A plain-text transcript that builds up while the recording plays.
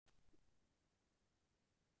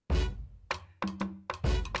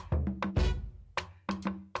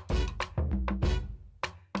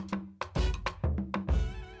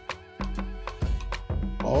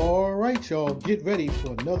right, y'all, get ready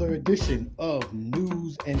for another edition of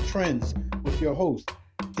News and Trends with your hosts,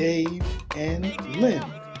 Dave and Lynn.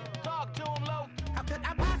 Talk to him low. How could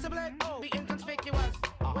I possibly be inconspicuous?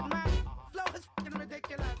 With my flow is fucking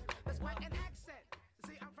ridiculous. That's quite an accent.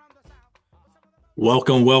 See, I'm from the South.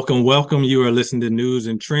 Welcome. You are listening to News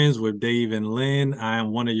and Trends with Dave and Lynn. I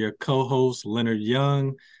am one of your co-hosts, Leonard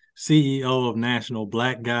Young, CEO of National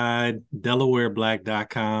Black Guide,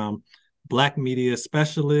 DelawareBlack.com, Black Media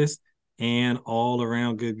Specialist, and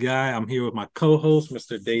all-around good guy. I'm here with my co-host,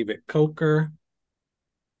 Mr. David Coker.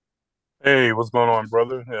 Hey, what's going on,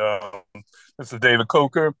 brother? This is David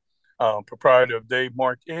Coker, proprietor of Dave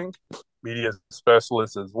Mark Inc., media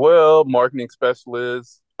specialist as well, marketing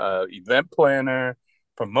specialist, event planner,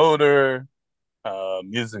 promoter,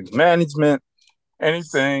 music management,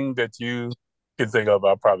 anything that you can think of,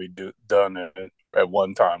 I've probably done at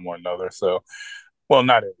one time or another. So, well,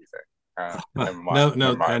 not everything. Never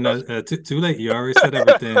mind. No, too late. You already said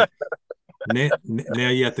everything. now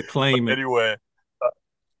you have to claim it. Anyway.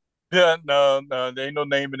 Yeah, no, there ain't no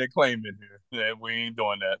naming and claiming here. Yeah, we ain't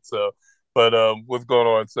doing that. So, but what's going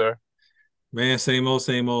on, sir? Man, same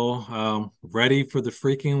old. Ready for the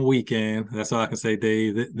freaking weekend. That's all I can say,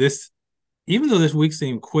 Dave. Even though this week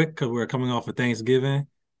seemed quick because we're coming off of Thanksgiving,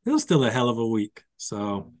 it was still a hell of a week.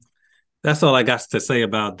 So that's all I got to say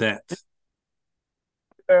about that.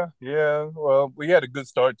 Yeah. Well, we had a good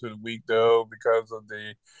start to the week though because of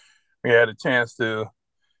we had a chance to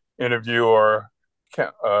interview our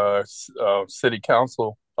city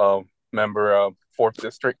council member, 4th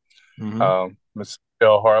District, Ms.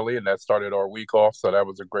 Michelle Harley, and that started our week off. So that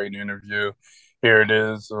was a great interview. Here it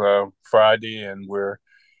is, Friday, and we're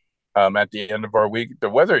at the end of our week. The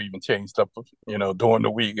weather even changed up, during the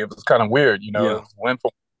week. It was kind of weird, Yeah. It went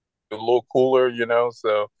from a little cooler,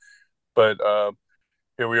 so, but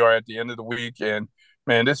here we are at the end of the week, and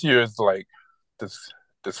man, this year is like this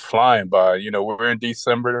flying by. We're in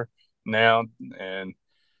December now, and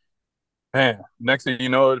man, next thing you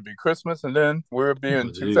know, it'll be Christmas, and then we'll be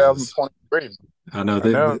in 2023. I know.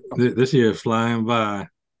 This year is flying by.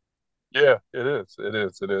 Yeah, it is.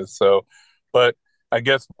 So, but I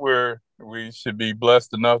guess we should be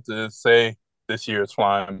blessed enough to say this year is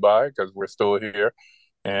flying by because we're still here,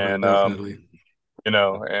 and definitely.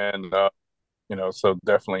 So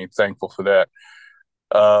definitely thankful for that.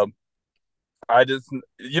 I just,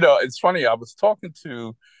 it's funny. I was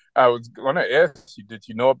going to ask you, did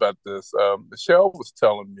you know about this? Michelle was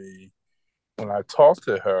telling me when I talked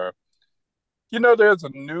to her, there's a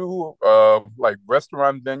new like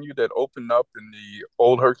restaurant venue that opened up in the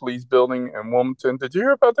old Hercules building in Wilmington. Did you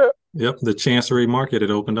hear about that? Yep, the Chancery Market, it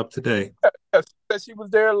opened up today. She was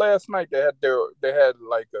there last night. They had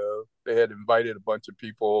invited a bunch of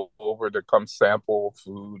people over to come sample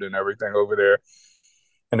food and everything over there.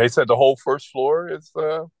 And they said the whole first floor is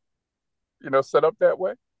set up that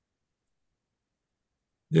way.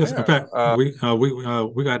 Yes, in fact,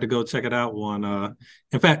 we got to go check it out one.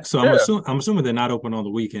 In fact, so I'm assuming they're not open on the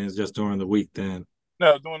weekends, just during the week then.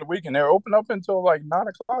 No, during the weekend they're open up until like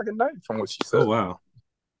 9:00 at night, from what she said. Oh wow.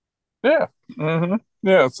 Yeah. Mm-hmm.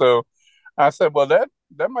 Yeah. So I said, well, that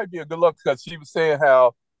might be a good look because she was saying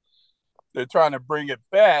how they're trying to bring it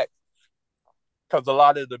back because a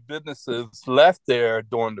lot of the businesses left there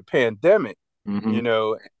during the pandemic.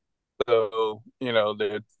 So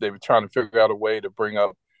they were trying to figure out a way to bring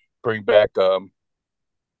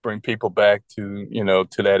people back to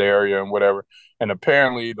to that area and whatever. And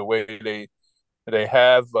apparently the way they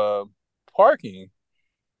have parking,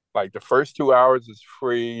 like the first 2 hours is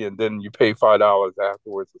free, and then you pay $5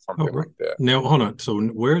 afterwards or something like that. Now hold on. So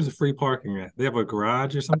where's the free parking at? They have a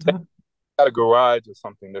garage or something? Got a garage or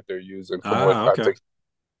something that they're using. I think.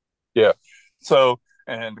 Yeah. So.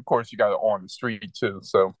 And of course, you got it on the street too.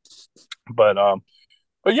 So, but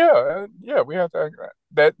yeah, we have to.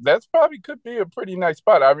 That's probably could be a pretty nice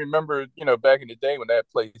spot. I remember, back in the day when that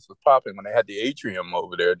place was popping, when they had the atrium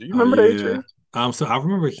over there. Do you remember the atrium? So I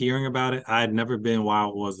remember hearing about it. I had never been while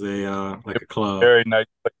it was like a club. Very nice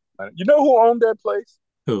place. You know who owned that place?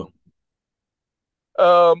 Who?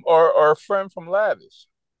 Our friend from Lavish,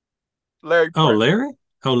 Larry. Oh, Larry?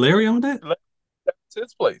 Oh, Larry owned it? That's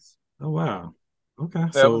his place. Oh wow. Okay,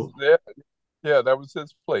 that was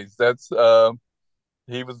his place. That's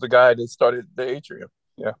he was the guy that started the atrium.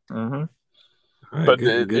 Yeah. Mm-hmm. Right, but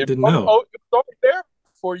good to know. It was only there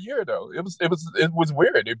for a year though. It was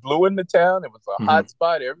weird. It blew into town. It was a hot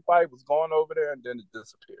spot. Everybody was going over there, and then it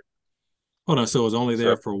disappeared. Hold on. So it was only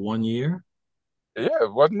there for 1 year? Yeah,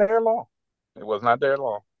 it wasn't there long. It was not there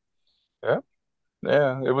long. Yeah.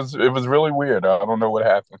 It was really weird. I don't know what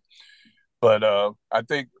happened, but I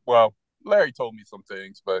think Larry told me some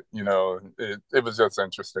things, but it was just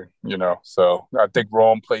interesting. So I think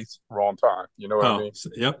wrong place, wrong time. You know what I Oh, mean?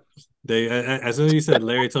 yep. As soon as you said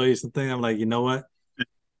Larry told you something, I'm like, you know what?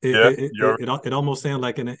 It Yeah, it you're it, it, it almost sounded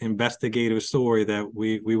like an investigative story that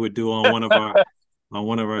we would do on one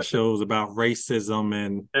of our shows about racism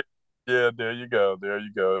and yeah. There you go. There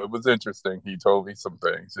you go. It was interesting. He told me some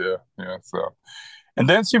things. Yeah, yeah. So, and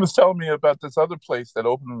then she was telling me about this other place that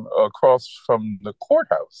opened across from the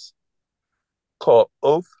courthouse called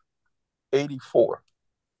Oath 84.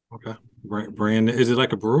 okay. Brand, is it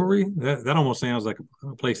like a brewery? That almost sounds like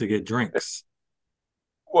a place to get drinks.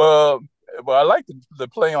 Well, I like the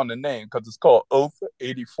play on the name because it's called Oath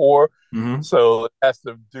 84. Hmm. So it has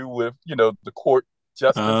to do with, the court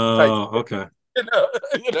justice type Oh, okay.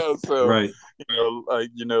 you know, so Right. like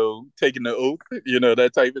taking the oath,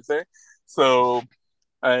 that type of thing. So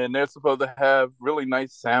and they're supposed to have really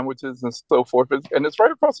nice sandwiches and so forth, and it's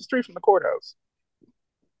right across the street from the courthouse.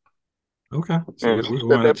 Okay. So And we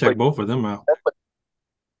want to check both of them out.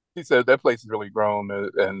 she said that place has really grown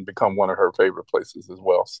and become one of her favorite places as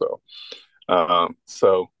well. So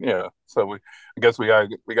yeah, so I guess we got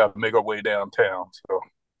to make our way downtown, so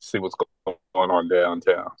see what's going on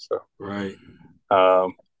downtown. Right.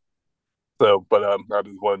 Um, but I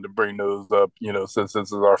just wanted to bring those up, since this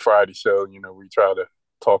is our Friday show. We try to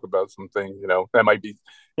talk about some things, that might be,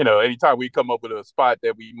 anytime we come up with a spot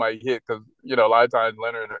that we might hit, because a lot of times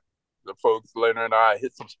Leonard and I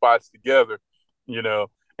hit some spots together, you know,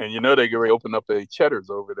 and they get ready to open up a Cheddar's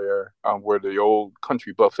over there, where the old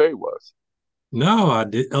country buffet was. No, I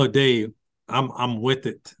did. Oh, Dave, I'm with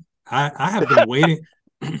it. I have been waiting.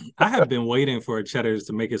 I have been waiting for a Cheddar's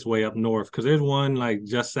to make its way up north because there's one like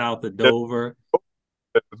just south of Dover.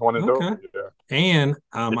 There's one in Okay. Dover, yeah. And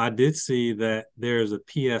I did see that there's a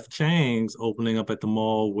PF Chang's opening up at the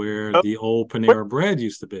mall where the old Panera Bread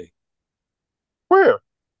used to be. Where?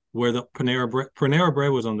 Where the Panera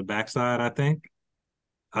Bread was on the backside, I think.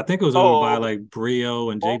 I think it was over by Oh, like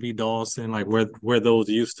Brio and oh, JB Dawson, like where those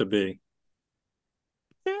used to be.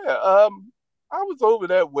 yeah. I was over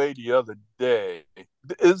that way the other day.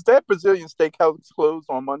 Is that Brazilian steakhouse closed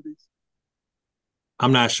on Mondays?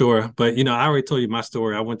 I'm not sure, but I already told you my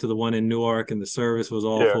story. I went to the one in Newark and the service was Yeah.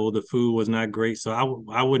 awful. The food was not great, so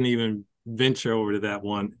I wouldn't even venture over to that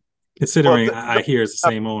one, Well, considering I hear it's the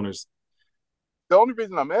same owners. the only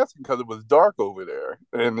reason I'm asking because it was dark over there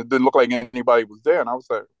and it didn't look like anybody was there, and I was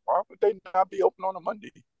like, why would they not be open on a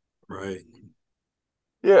Monday? Right.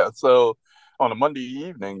 Yeah. So on a Monday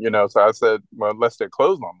evening, so I said, well, unless they're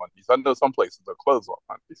closed on Mondays. I know some places are closed on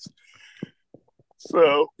Mondays.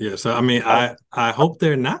 So Yeah. So I mean, I hope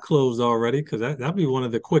they're not closed already because that'd be one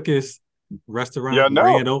of the quickest yeah, restaurant no,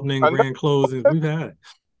 grand opening, I know. grand closings we've had.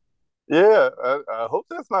 Yeah, I hope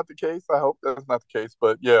that's not the case. I hope that's not the case.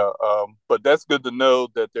 But yeah, but that's good to know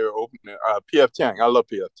that they're opening. PF Chang, I love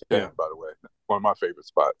PF Chang, Yeah. by the way, one of my favorite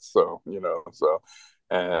spots. So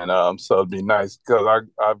and so it'd be nice because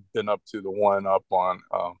I've been up to the one up on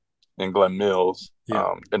in Glen Mills,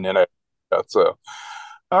 Yeah. and then that's all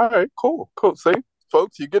right, cool, cool. See,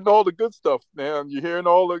 folks, you're getting all the good stuff now. You're hearing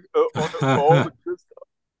all the good stuff.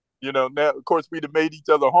 Now of course we'd have made each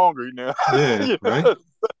other hungry now. Yeah. you Right. know?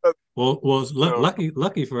 Well, So,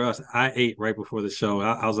 lucky for us. I ate right before the show.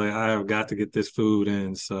 I was like, I have got to get this food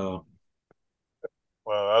in. So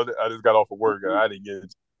well, I just got off of work. I didn't get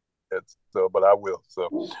it yet, so, but I will.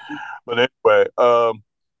 So, but anyway,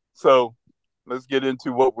 so let's get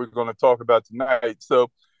into what we're going to talk about tonight.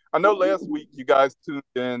 So, I know last week you guys tuned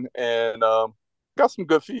in and got some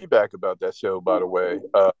good feedback about that show. By the way,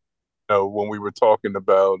 when we were talking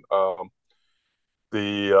about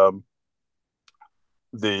the um,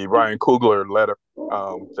 the Ryan Coogler letter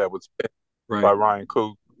that was sent by right. Ryan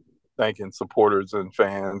Coogler, thanking supporters and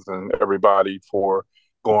fans and everybody for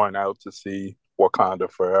going out to see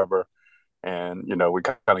Wakanda Forever. And, we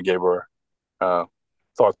kind of gave her uh,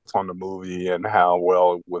 thoughts on the movie and how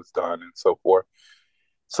well it was done and so forth.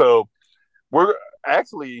 So we're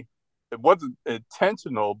actually, it wasn't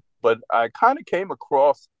intentional, but I kind of came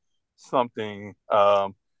across something,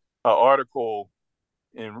 an article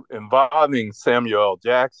involving Samuel L.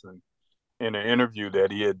 Jackson in an interview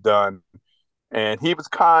that he had done. And he was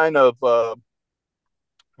kind of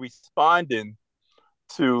responding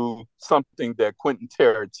to something that Quentin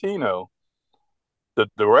Tarantino, the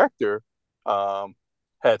director, um,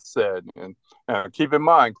 had said. And keep in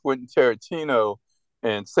mind, Quentin Tarantino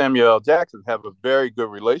and Samuel L. Jackson have a very good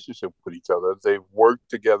relationship with each other. They've worked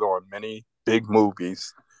together on many big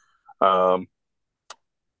movies. Um,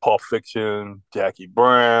 Pulp Fiction, Jackie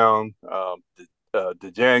Brown, the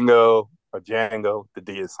Django, the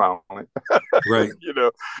D is silent. Right. you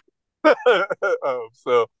know,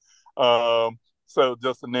 so, so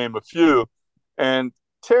just to name a few, and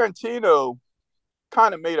Tarantino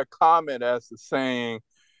kind of made a comment as to saying,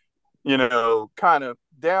 kind of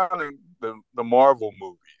downing the Marvel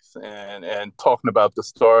movies and talking about the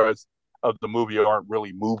stars of the movie aren't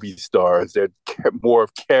really movie stars; they're more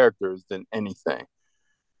of characters than anything,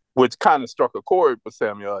 which kind of struck a chord with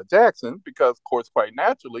Samuel L. Jackson because, of course, quite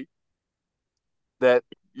naturally, that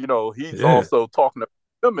he's Yeah. also talking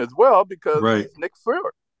about him as well because Right. he's Nick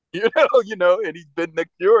Fury, and he's been Nick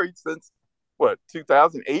Fury since what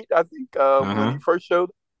 2008, I think, when he first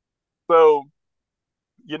showed. So,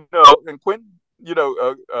 and Quentin,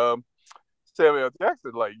 Samuel L.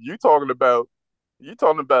 Jackson, like you talking about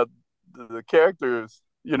the characters,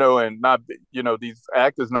 and not, these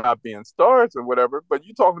actors not being stars or whatever, but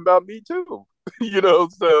you talking about me too,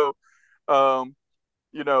 So, um,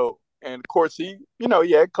 and of course he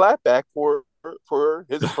had clapback for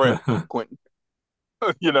his friend Quentin,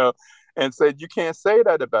 you know, and said you can't say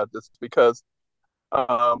that about this because,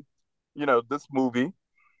 um, this movie.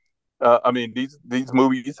 I mean, these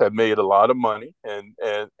movies have made a lot of money, and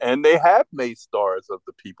they have made stars of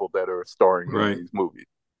the people that are starring in Right. these movies.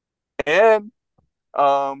 And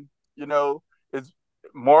um, you know, it's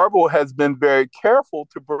Marvel has been very careful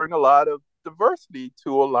to bring a lot of diversity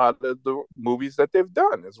to a lot of the movies that they've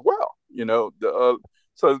done as well.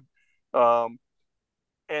 So um,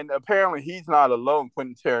 and apparently he's not alone.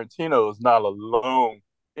 Quentin Tarantino is not alone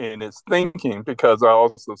in his thinking because I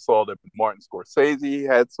also saw that Martin Scorsese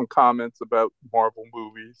had some comments about Marvel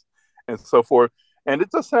movies and so forth. And it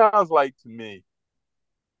just sounds like to me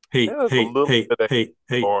Hate, there's a hate, little hate, bit of hate,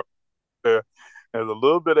 hate hate. going there. There's a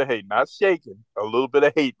little bit of hate, not shaking, a little bit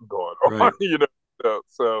of hate going on, Right.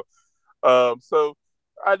 So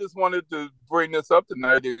I just wanted to bring this up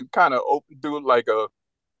tonight and kind of do like a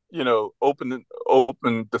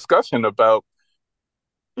open discussion about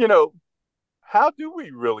you know how do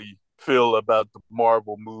we really feel about the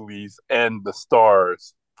Marvel movies and the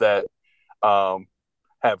stars that um,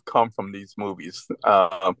 have come from these movies?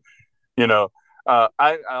 You know,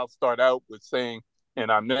 I'll start out with saying,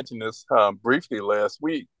 and I mentioned this briefly last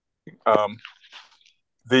week. Um,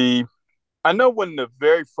 the I know when the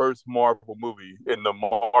very first Marvel movie in the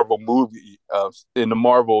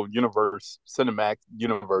Marvel universe cinematic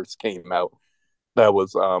universe came out, that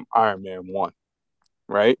was Iron Man 1,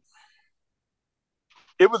 right?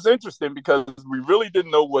 It was interesting because we really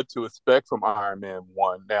didn't know what to expect from Iron Man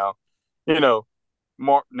 1. Now, you know,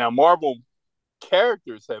 Marvel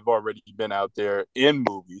characters have already been out there in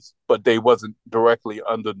movies, but they wasn't directly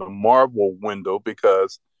under the Marvel window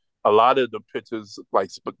because a lot of the pictures,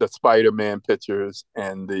 like the Spider-Man pictures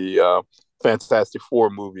and the Fantastic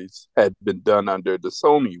Four movies, had been done under the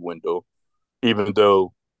Sony window, even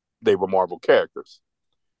though they were Marvel characters.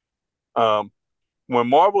 Um, when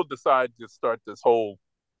Marvel decided to start this whole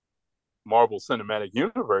Marvel Cinematic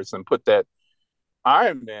Universe and put that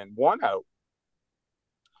Iron Man 1 out,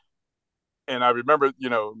 and I remember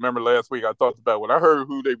last week I talked about when I heard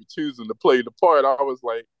who they were choosing to play the part, I was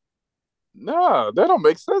like, nah, that don't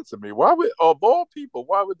make sense to me. Why would, of all people,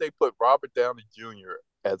 why would they put Robert Downey Jr.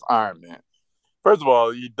 as Iron Man? First of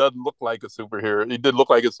all, he doesn't look like a superhero. He didn't look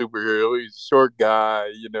like a superhero. He's a short guy,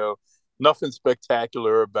 nothing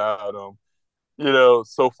spectacular about him,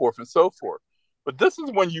 so forth and so forth. But this is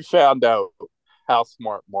when you found out how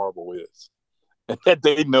smart Marvel is and that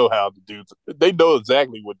they know how to do. They know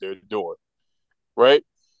exactly what they're doing, right?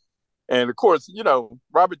 And of course,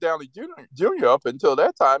 Robert Downey Jr. up until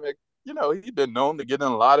that time, he'd been known to get in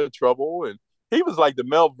a lot of trouble, and he was like the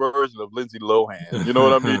male version of Lindsay Lohan. You know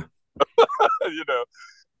what I mean? you know,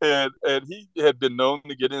 and he had been known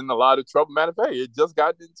to get in a lot of trouble. Matter of fact, he had just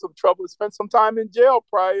gotten in some trouble, spent some time in jail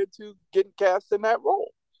prior to getting cast in that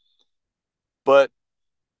role. But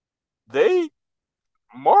they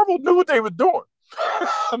Marvel knew what they were doing.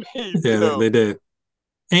 I mean, Yeah, they did.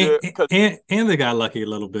 And, yeah, because and they got lucky a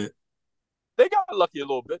little bit. they got lucky a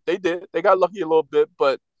little bit. They did. They got lucky a little bit,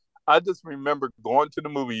 but I just remember going to the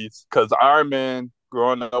movies because Iron Man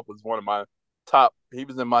growing up was one of my top. He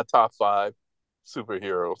was in my top 5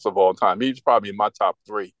 superheroes of all time. He was probably in my top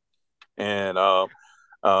 3, and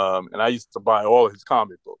I used to buy all of his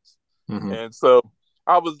comic books. Mm-hmm. And so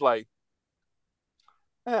I was like,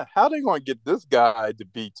 how are they going to get this guy to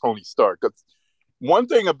be Tony Stark? Because one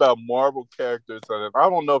thing about Marvel characters, and I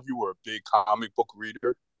don't know if you were a big comic book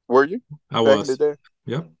reader. Were you I back in the was. day?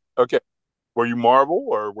 Yep. Okay. Were you Marvel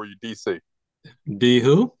or were you DC? D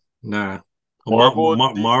who? Nah. Marvel or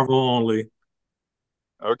DC? Marvel only.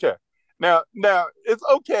 Okay. Now it's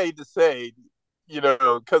okay to say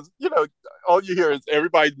because all you hear is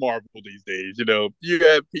everybody's Marvel these days. You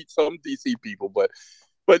have some DC people, but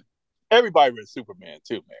everybody was Superman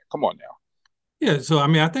too, man. Come on now. Yeah, so I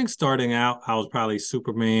mean, I think starting out, I was probably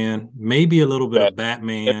Superman, maybe a little bit That, of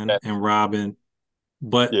Batman that and Robin,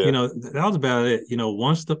 but yeah, that was about it.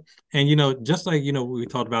 Once just like we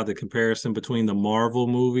talked about the comparison between the Marvel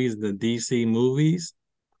movies, the DC movies.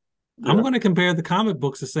 I'm yeah, going to compare the comic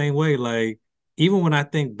books the same way. Like even when I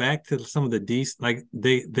think back to some of the DC, like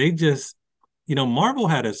they just, Marvel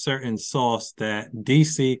had a certain sauce that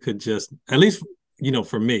DC could just, at least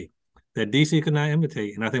for me, that DC could not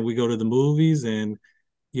imitate. And I think we go to the movies and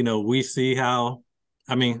we see how.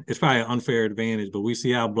 I mean, it's probably an unfair advantage, but we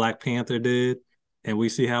see how Black Panther did, and we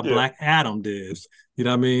see how yeah. Black Adam did. You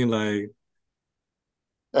know what I mean? Like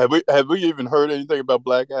Have we even heard anything about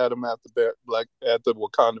Black Adam after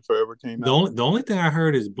Wakanda Forever came The out? only thing I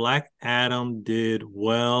heard is Black Adam did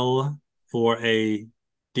well for a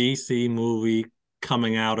DC movie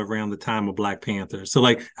coming out around the time of Black Panther. So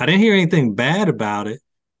like I didn't hear anything bad about it,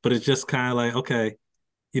 but it's just kind of like, okay,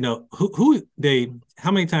 who they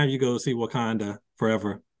how many times you go see Wakanda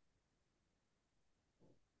Forever?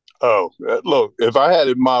 Oh, look, if I had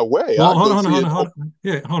it my way, Well, I'd hold go on, see hold on, it. hold on.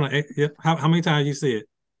 Yeah, hold on. Yeah, how many times you see it?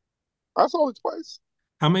 I saw it twice.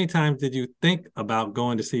 How many times did you think about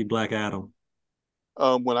going to see Black Adam?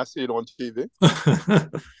 When I see it on TV.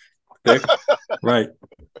 Right.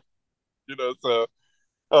 So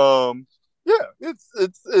yeah,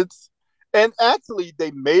 it's and actually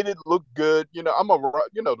they made it look good.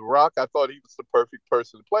 The Rock. I thought he was the perfect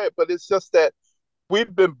person to play it, but it's just that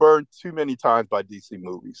we've been burned too many times by DC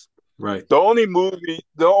movies. Right. The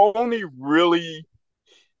only really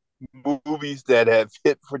movies that have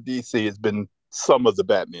hit for DC has been some of the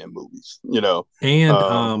Batman movies. And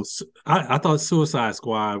Um, I thought Suicide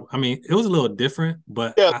Squad. I mean, it was a little different,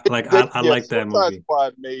 but yeah, I like that Suicide movie.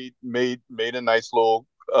 Squad made a nice little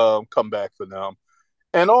comeback for them.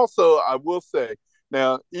 And also, I will say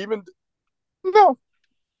now, no,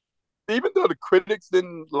 even though the critics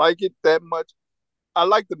didn't like it that much, I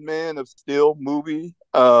like the Man of Steel movie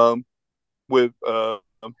with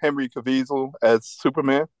Henry Cavill as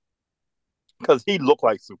Superman because he looked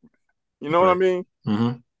like Superman. You know what I Right. mean?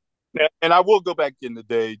 Mm-hmm. And I will go back in the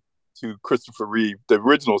day to Christopher Reeve, the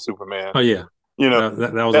original Superman. Oh yeah, You know,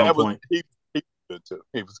 that was on that was point. he was good too.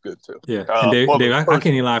 He was good too. Yeah, and For Dave, the I first,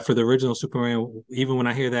 can't even lie. For the original Superman, even when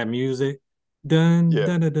I hear that music, dun yeah,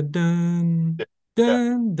 dun dun dun dun yeah, yeah,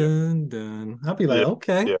 dun yeah, dun dun, I'll be like, yeah,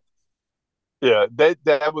 okay, yeah. Yeah,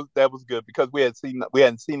 that was good because we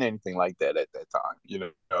hadn't seen anything like that at that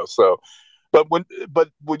time, So, but when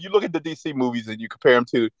you look at the DC movies and you compare them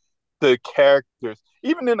to the characters,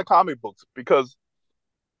 even in the comic books, because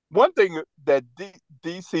one thing that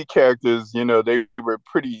DC characters, they were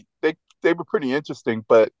pretty interesting,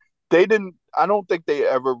 but they didn't. I don't think they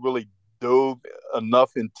ever really dove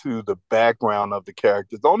enough into the background of the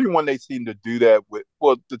characters. The only one they seemed to do that with,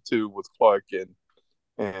 well, the two was Clark Kent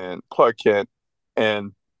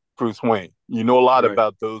and Bruce Wayne. You know a lot right,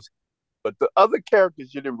 about those, but the other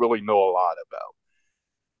characters you didn't really know a lot about.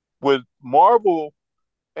 With Marvel,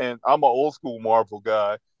 and I'm an old school Marvel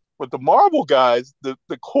guy. With the Marvel guys, the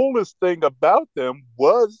coolest thing about them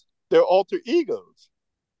was their alter egos.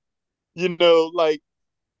 Like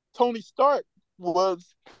Tony Stark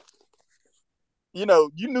was, you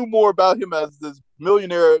knew more about him as this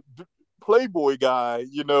millionaire playboy guy,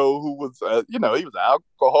 who was, he was an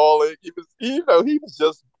alcoholic. He was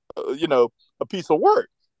just, a piece of work.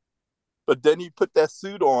 But then he put that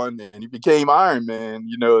suit on and he became Iron Man.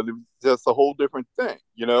 It was just a whole different thing.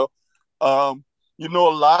 Um, you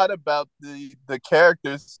know a lot about the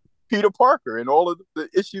characters, Peter Parker, and all of the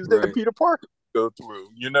issues that right, Peter Parker go through.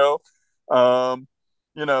 Um,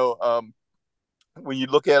 you know, um, when you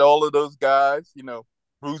look at all of those guys,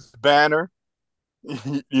 Bruce Banner,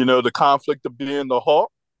 the conflict of being the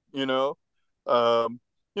Hulk, you know, um,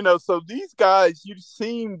 so these guys, you've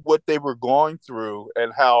seen what they were going through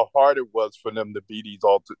and how hard it was for them to be these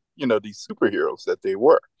superheroes that they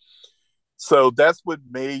were. So that's what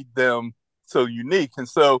made them so unique. And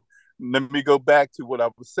so let me go back to what I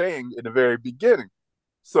was saying in the very beginning.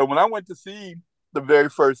 So when I went to see the very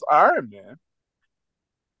first Iron Man,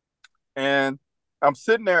 and I'm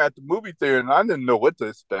sitting there at the movie theater and I didn't know what to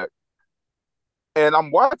expect. And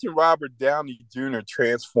I'm watching Robert Downey Jr.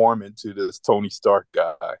 transform into this Tony Stark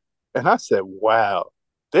guy. And I said, wow,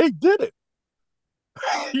 they did it.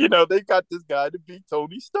 They got this guy to be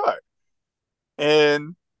Tony Stark.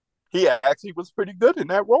 And he actually was pretty good in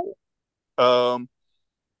that role. Um,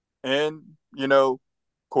 and, of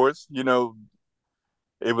course,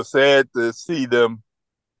 it was sad to see them,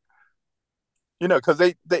 Because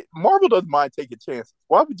they Marvel doesn't mind taking chances.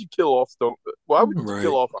 Why would you kill off Stone? Why would you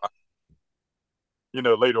kill Right. off,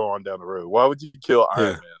 later on down the road? Why would you kill Iron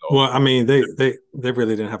Yeah. Man Well, off? I mean, they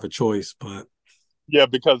really didn't have a choice, but Yeah,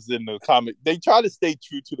 because in the comic, they try to stay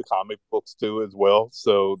true to the comic books too, as well.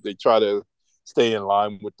 So they try to stay in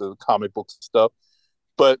line with the comic book stuff.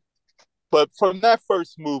 But from that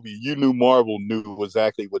first movie, you knew Marvel knew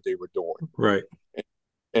exactly what they were doing, right.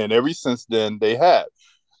 and ever since then they have.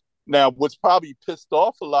 Now, what's probably pissed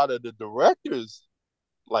off a lot of the directors,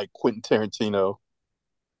 like Quentin Tarantino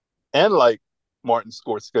and like Martin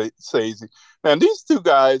Scorsese, man, these two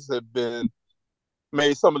guys have been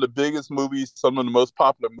made some of the biggest movies, some of the most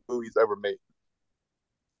popular movies ever made,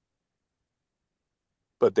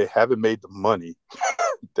 but they haven't made the money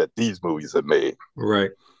that these movies have made.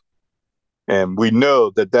 Right. And we know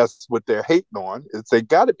that that's what they're hating on. Is they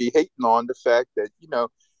got to be hating on the fact that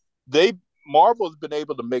they Marvel's been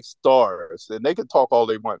able to make stars, and they can talk all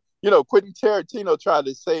they want. Quentin Tarantino tried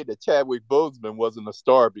to say that Chadwick Boseman wasn't a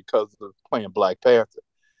star because of playing Black Panther.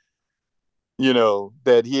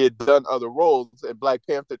 That he had done other roles, and Black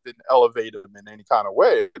Panther didn't elevate him in any kind of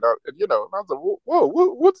way. And I was like, whoa,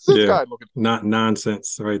 what's this Yeah. guy looking for? Not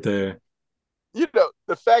nonsense right there.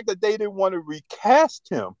 The fact that they didn't want to recast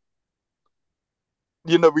him,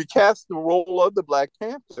 recast the role of the Black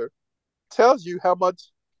Panther, tells you how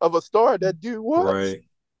much of a star that dude was. Right.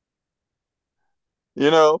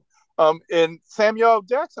 And Samuel L.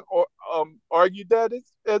 Jackson argued that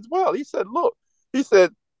as well. He said, "Look, he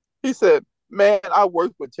said, man, I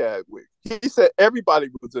worked with Chadwick. He said everybody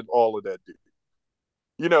was in all of that dude.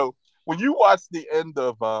 When you watch the end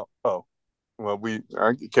of well,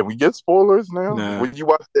 can we get spoilers now? Nah. When you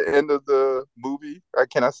watch the end of the movie,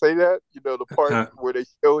 can I say that? The part where they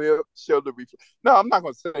show the no, I'm not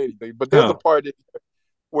going to say anything, but there's a part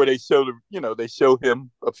where they show they show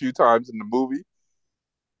him a few times in the movie.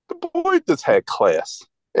 The boy just had class,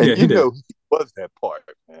 and yeah, he did. He was that part,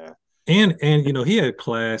 man. And he had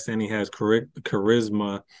class and he has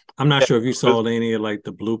charisma. I'm not sure if you saw any of like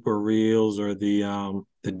the blooper reels or the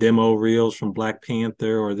demo reels from Black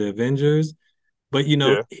Panther or the Avengers. But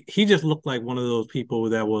he just looked like one of those people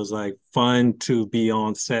that was like fun to be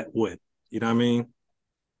on set with. You know what I mean?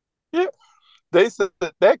 Yeah. They said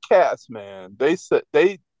that cast, man. They said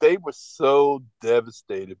they were so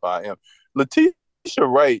devastated by him. Letitia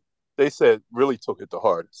Wright, they said, really took it the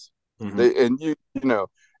hardest. Mm-hmm.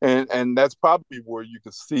 And that's probably where you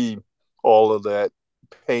could see all of that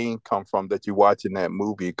pain come from that you watch in that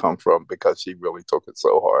movie come from, because she really took it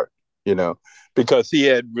so hard. Because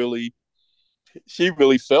she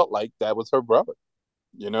really felt like that was her brother.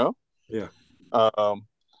 Yeah.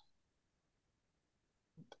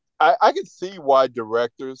 I can see why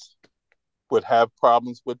directors would have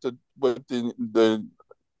problems with the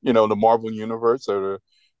the Marvel universe, or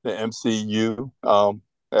the MCU,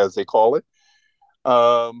 as they call it.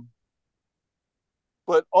 But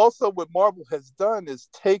also what Marvel has done is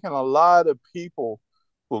taken a lot of people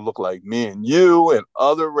who look like me and you and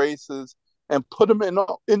other races and put them in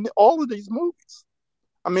all of these movies.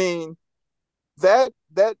 I mean, that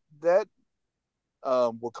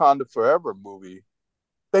Wakanda Forever movie,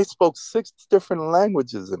 they spoke 6 different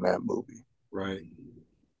languages in that movie. Right.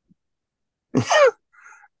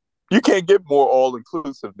 You can't get more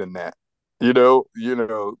all-inclusive than that.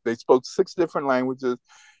 They spoke 6 different languages.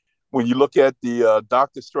 When you look at the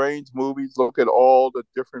Doctor Strange movies, look at all the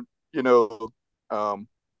different, um,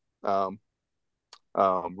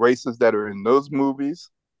 um, races that are in those movies.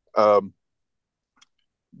 The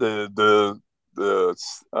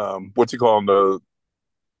what you call them, the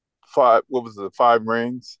five? What was the Five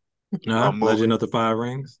Rings? Movie? Legend of the Five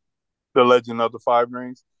Rings. The Legend of the Five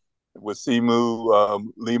Rings with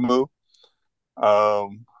Limu.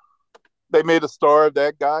 They made a star of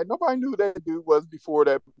that guy. Nobody knew who that dude was before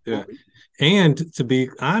that movie. And to be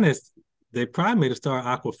honest, they probably made a star of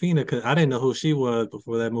Aquafina, because I didn't know who she was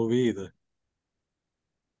before that movie either.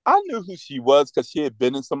 I knew who she was because she had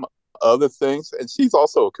been in some other things, and she's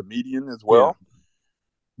also a comedian as well.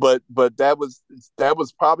 Yeah. But that was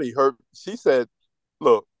probably her. She said,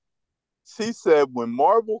 "Look," she said, when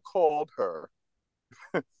Marvel called her,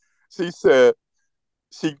 she said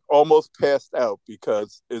she almost passed out,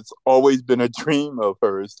 because it's always been a dream of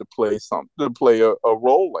hers to play a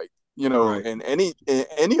role like right. in any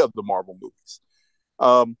of the Marvel movies.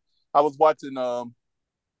 I was watching an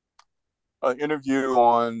interview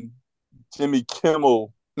on Jimmy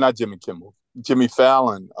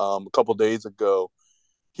Fallon a couple days ago.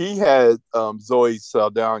 He had Zoe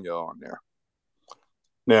Saldana on there.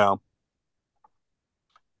 Now,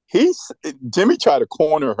 Jimmy tried to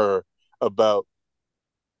corner her about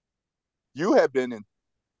you have been in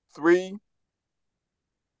three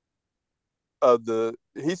of the.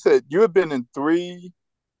 He said you have been in three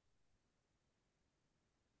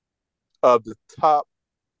of the top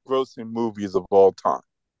grossing movies of all time.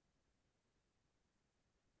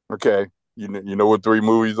 Okay, you know what three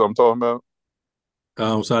movies I'm talking about?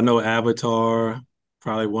 So I know Avatar,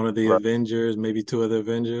 probably one of the Right. Avengers, maybe two of the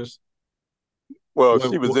Avengers. Well,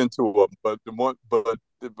 she was What into them,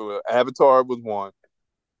 but Avatar was one.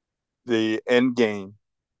 The End Game.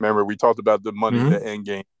 Remember, we talked about the money mm-hmm. the End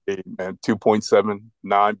Game made, man,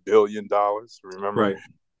 $2.79 billion. Remember, Right.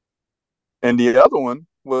 and the other one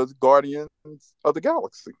was Guardians of the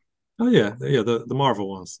Galaxy. Oh yeah, the Marvel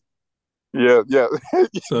ones. Yeah, yeah.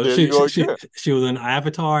 So There you she go she she again. she was in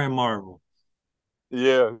Avatar and Marvel.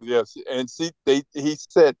 Yeah, yes. And he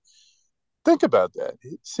said, think about that.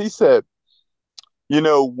 She said,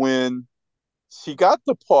 when she got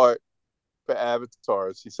the part for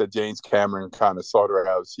Avatar, she said James Cameron kind of sought her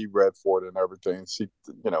out. She read for it and everything.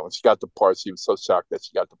 When she got the part, she was so shocked that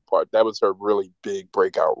she got the part. That was her really big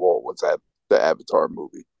breakout role, was at the Avatar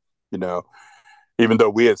movie. You know, even though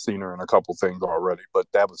we had seen her in a couple things already, but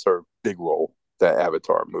that was her big role, that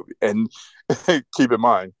Avatar movie. And keep in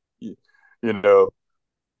mind, you know,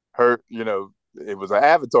 it was an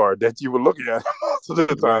avatar that you were looking at most of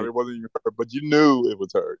the time. Right. It wasn't even her, but you knew it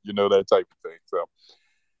was her, that type of thing. So,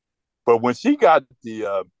 but when she got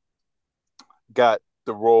the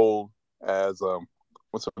role as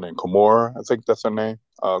what's her name, Gamora, I think that's her name.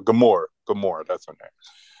 Gamora, that's her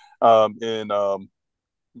name. In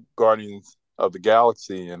Guardians of the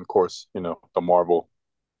Galaxy, and of course, the Marvel,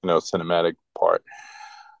 cinematic part.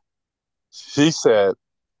 She said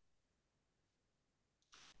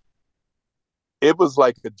it was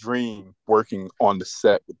like a dream working on the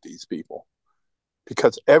set with these people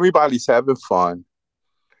because everybody's having fun.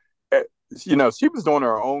 She was doing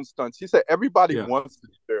her own stunts. She said everybody Yeah. wants to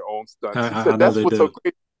do their own stunts. She I said know that's they what's so do.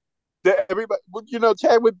 great. That everybody,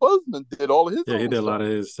 Chadwick Boseman did all of his Yeah, he own did a lot stunts.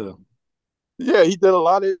 of his stuff. Yeah, he did a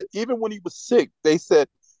lot of it. Even when he was sick, they said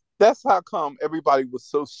that's how come everybody was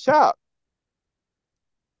so shocked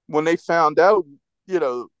when they found out,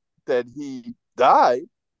 that he died,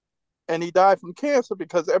 and he died from cancer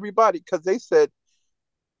because they said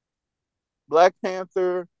Black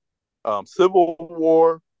Panther, Civil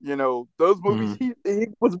War, those movies,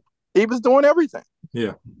 Mm-hmm. he was doing everything.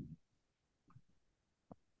 Yeah.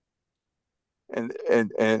 And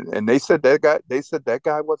they said that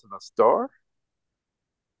guy wasn't a star.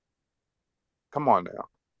 Come on now.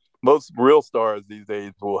 Most real stars these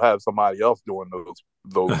days will have somebody else doing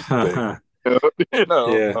those things.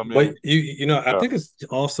 Yeah, I but mean, I think it's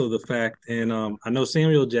also the fact, and I know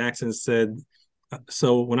Samuel Jackson said.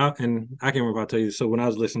 So and I can't remember if I tell you. So when I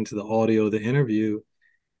was listening to the audio of the interview,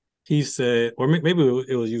 he said, or maybe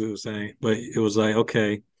it was you who was saying, but it was like,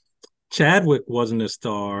 okay, Chadwick wasn't a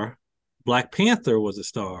star, Black Panther was a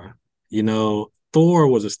star, Thor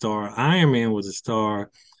was a star, Iron Man was a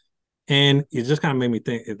star, and it just kind of made me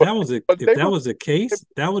think if but that was but if they that were was the case,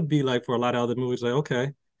 that would be like for a lot of other movies, like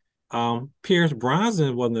okay. Pierce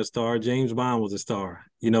Brosnan wasn't a star. James Bond was a star.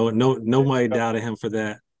 Nobody doubted him for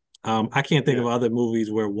that. I can't think yeah. of other movies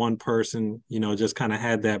where one person, just kind of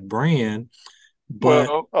had that brand. But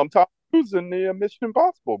Well, Tom Cruise in the Mission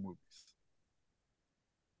Impossible movies.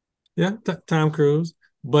 yeah, Tom Cruise.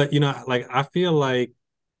 But like I feel like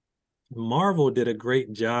Marvel did a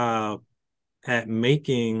great job at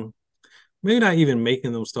making, maybe not even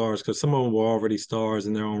making them stars because some of them were already stars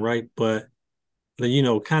in their own right, but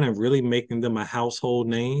kind of really making them a household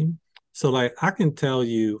name. So like I can tell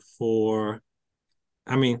you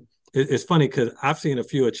I mean, it's funny because I've seen a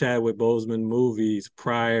few of Chadwick Boseman movies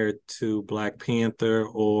prior to Black Panther,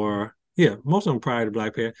 or yeah, most of them prior to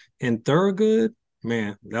Black Panther. And Thurgood,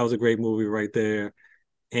 man, that was a great movie right there.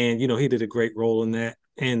 And he did a great role in that.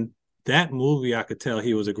 And that movie, I could tell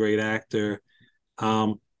he was a great actor.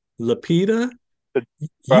 Um, Lapita,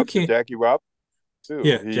 you can't, Jackie Robinson too.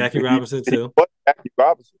 yeah, He Jackie he Robinson he too. was Jackie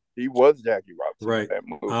Robinson. He was Jackie Robinson in Right. that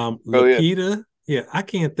movie. Go ahead. Lapita. Yeah, I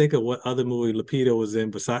can't think of what other movie Lapita was in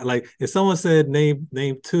besides like if someone said name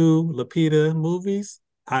two Lapita movies,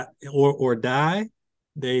 or die,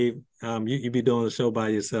 they you'd be doing the show by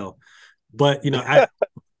yourself. But I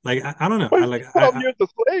don't know. Well, I he's like 12 years a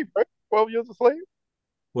slave, right? 12 years a slave.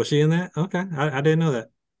 was she in that? Okay. I didn't know that.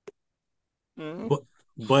 Mm-hmm.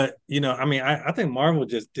 But I think Marvel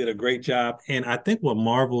just did a great job. And I think what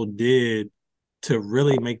Marvel did to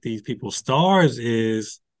really make these people stars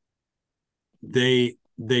is they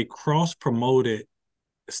cross promoted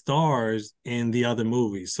stars in the other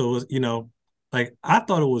movies. So like I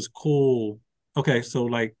thought it was cool okay, so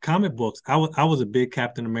like comic books, I was a big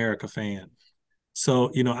Captain America fan.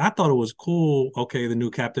 So, I thought it was cool. Okay, the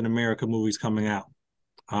new Captain America movie's coming out.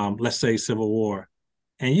 Let's say Civil War.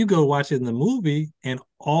 And you go watch it in the movie, and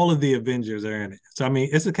all of the Avengers are in it. So I mean,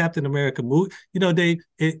 it's a Captain America movie.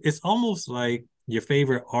 It's almost like your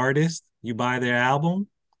favorite artist. You buy their album,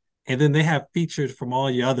 and then they have features from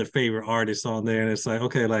all your other favorite artists on there, and it's like,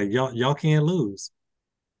 okay, like y'all can't lose.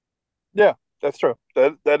 Yeah, that's true.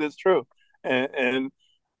 That is true. And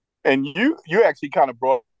you actually kind of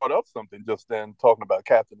brought up something just then talking about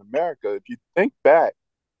Captain America. If you think back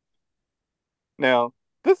now,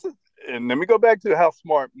 this is and let me go back to how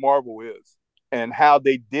smart Marvel is and how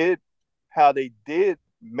they did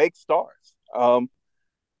make stars.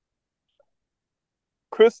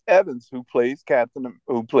 Chris Evans, who played Captain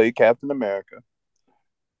America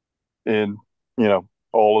in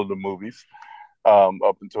all of the movies,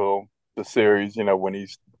 up until the series, when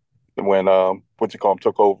what you call him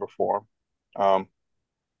took over for him.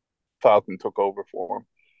 Falcon took over for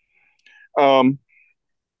him.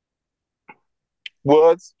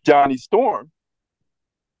 Was Johnny Storm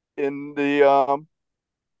in the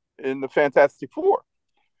Fantastic Four.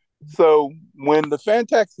 So when the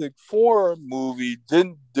Fantastic Four movie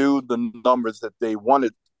didn't do the numbers that they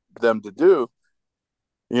wanted them to do,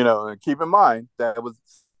 and keep in mind that was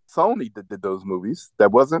Sony that did those movies.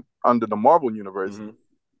 That wasn't under the Marvel universe. Mm-hmm.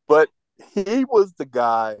 But he was the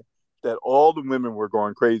guy that all the women were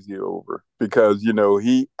going crazy over because,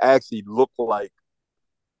 he actually looked like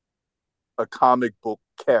a comic book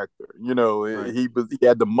character. Right. He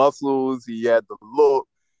had the muscles, he had the look.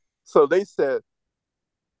 So they said,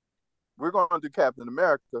 we're going to do Captain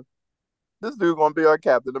America. This dude going to be our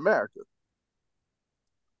Captain America.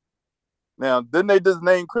 Now, didn't they just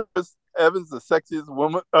name Chris Evans the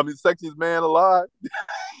sexiest man alive?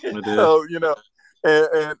 I did. So,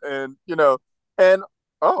 and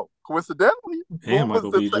coincidentally, And who was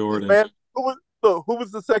Michael the B. sexiest Jordan. man? Who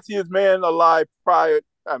was the sexiest man alive prior?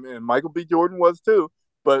 I mean, Michael B. Jordan was too,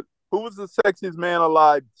 but who was the sexiest man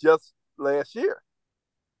alive just last year?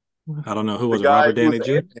 I don't know who The was it. guy Robert who was Downey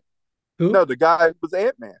Jr. Ant-Man. Who? No, the guy who was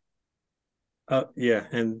Ant-Man. Yeah,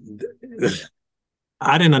 and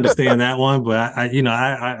I didn't understand that one, but I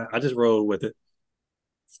just rolled with it.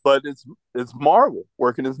 But it's Marvel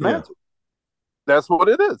working his Yeah, magic. That's what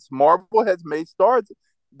it is. Marvel has made stars.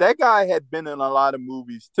 That guy had been in a lot of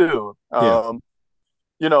movies too. yeah.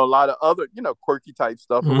 A lot of other, quirky type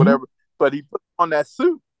stuff or Hmm. whatever. But he put on that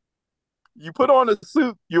suit. You put on a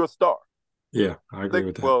suit, you're a star. Yeah, I agree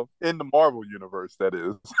with that. Well, in the Marvel universe, that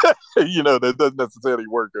is. That doesn't necessarily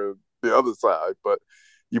work on the other side. But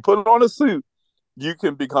you put on a suit, you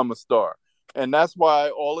can become a star. And that's why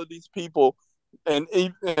all of these people, and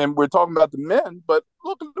we're talking about the men, but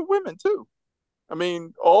look at the women too. I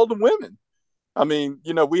mean, all the women. I mean,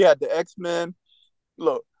 we had the X-Men.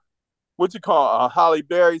 Look, what you call Holly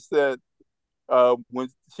Berry said when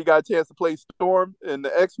she got a chance to play Storm in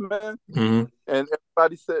the X-Men, Hmm. and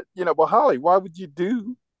everybody said, well, Holly, why would you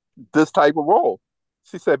do this type of role?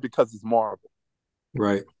 She said, because it's Marvel,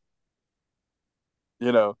 Right.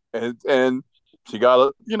 and she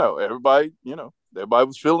got everybody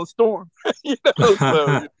was feeling Storm,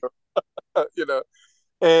 so you know,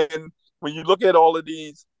 and when you look at all of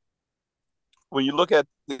these, when you look at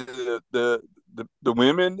the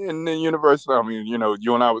women in the universe, I mean,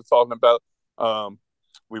 you and I was talking about,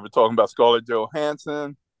 we were talking about Scarlett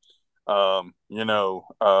Johansson. Um, you know,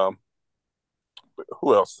 um,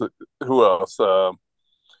 who else? Who else? Um,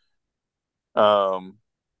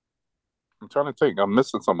 I'm trying to think. I'm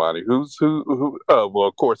missing somebody. Who? Well,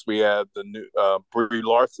 of course, we have the new Brie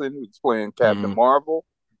Larson, who's playing Captain Hmm. Marvel.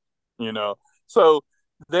 You know, so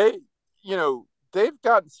they, they've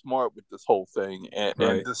gotten smart with this whole thing and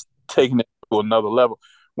Right. just taking it to another level.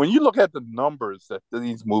 When you look at the numbers that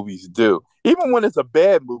these movies do, even when it's a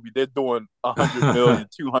bad movie, they're doing 100 million,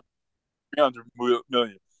 200, 300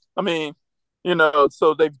 million. I mean,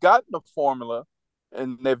 so they've gotten a formula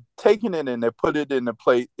and they've taken it and they put it in a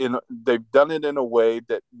plate. They've done it in a way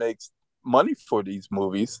that makes money for these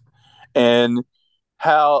movies, and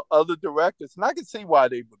how other directors, and I can see why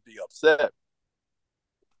they would be upset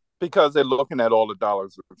because they're looking at all the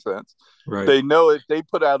dollars and cents. Right. They know if they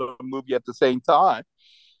put out a movie at the same time,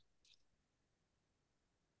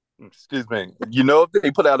 excuse me, if they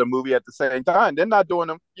put out a movie at the same time, they're not doing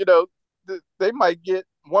them, they might get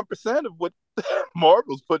 1% of what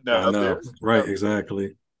Marvel's putting I out know. there. Right.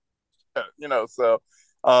 Exactly. So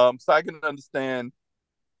I can understand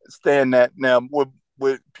that now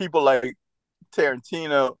with people like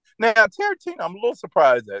Tarantino. Now Tarantino, I'm a little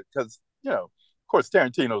surprised at because course,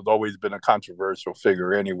 Tarantino's always been a controversial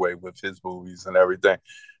figure anyway with his movies and everything.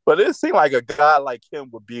 But it seemed like a guy like him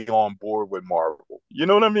would be on board with Marvel. You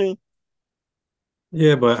know what I mean?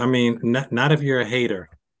 Yeah, but I mean, not if you're a hater.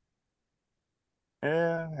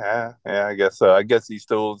 Yeah. I guess so. I guess he's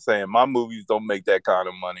still saying my movies don't make that kind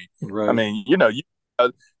of money. I Right, mean,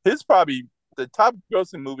 his probably the top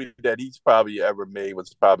grossing movie that he's probably ever made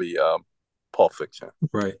was probably Pulp Fiction.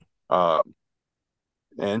 right. Um,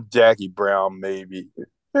 and Jackie Brown maybe.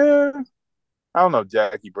 Yeah, I don't know.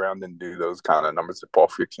 Jackie Brown didn't do those kind of numbers that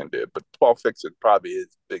Pulp Fiction did, but Pulp Fiction probably his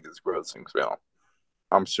biggest grossing film,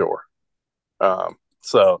 I'm sure.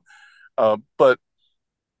 So, but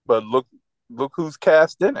look who's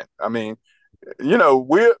cast in it. I mean,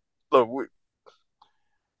 we're look.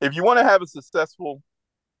 If you want to have a successful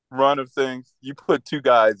run of things, you put two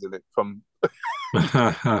guys in it from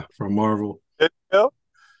From Marvel. you know,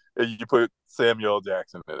 and you put Samuel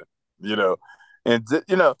Jackson in it. You know, and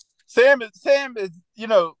Sam is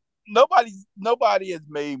nobody has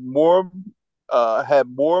made more had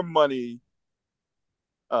more money.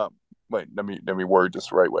 Wait, let me word this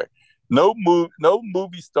the right way. No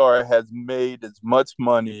movie star has made as much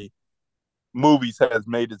money. Movies has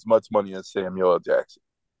made as much money as Samuel L. Jackson.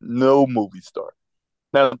 No movie star.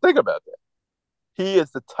 Now think about that. He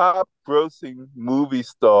is the top grossing movie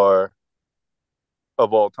star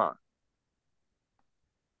of all time.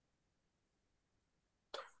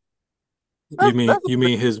 You That's mean that's you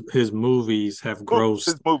mean his movies have grossed,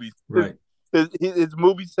 his movies. right? His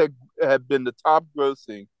movies have been the top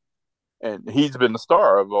grossing, and he's been the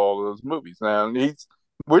star of all those movies. Now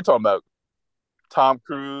we're talking about Tom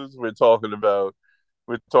Cruise. We're talking about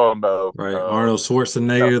Right. Arnold you know,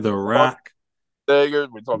 Schwarzenegger, The Rock, We're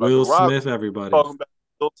talking about The Will Rock. Smith, everybody. We're talking about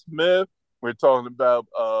Will Smith. We're talking about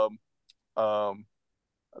um,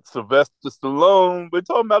 Sylvester Stallone. We're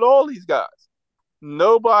talking about all these guys.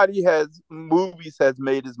 Nobody has movies has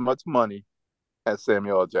made as much money as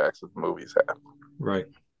Samuel L. Jackson's movies have. Right.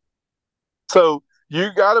 So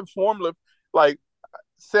you got a formula like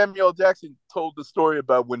Samuel Jackson told the story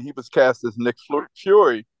about when he was cast as Nick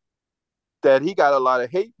Fury that he got a lot of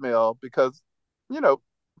hate mail because, you know,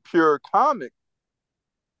 pure comic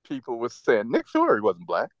people was saying Nick Fury wasn't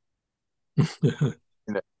black. You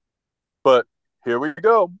know? But here we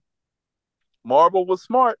go. Marvel was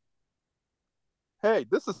smart. Hey,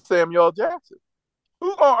 this is Samuel L. Jackson.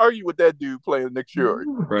 Who's gonna argue with that dude playing Nick Fury?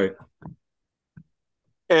 Right.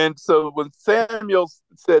 And so when Samuel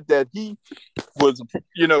said that he was,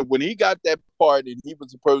 when he got that part and he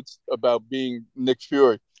was approached about being Nick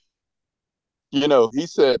Fury, he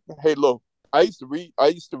said, "Hey, look, I used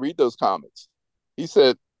to read those comics." He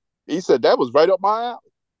said, that was right up my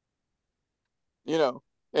alley,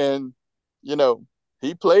 and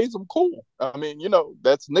he plays them cool. I mean,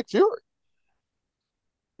 that's Nick Fury.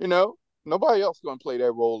 Nobody else gonna play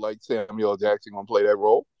that role like Samuel Jackson gonna play that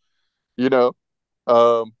role. You know,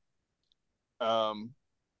 um, um,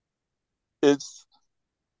 it's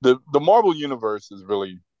the Marvel universe has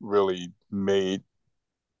really really made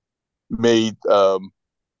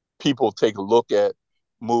people take a look at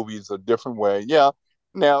movies a different way. Yeah.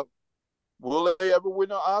 Now, will they ever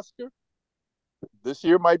win an Oscar? This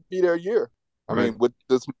year might be their year. I Right. mean, with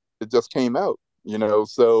this, it just came out,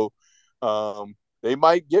 so they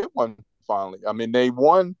might get one finally. I mean, they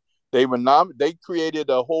won. They were They created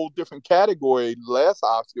a whole different category last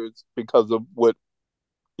Oscars because of what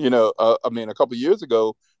I mean, a couple of years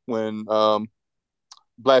ago when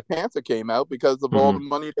Black Panther came out because of all the Hmm.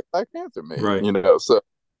 money that Black Panther made. Right.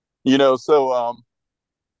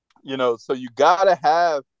 So you gotta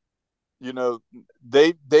have,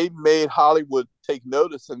 they made Hollywood take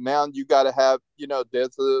notice, and now you gotta have,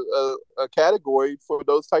 there's a category for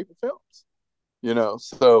those type of films.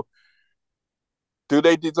 So do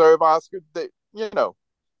they deserve Oscars?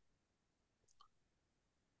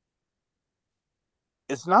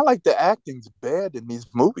 It's not like the acting's bad in these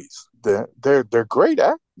movies. They're great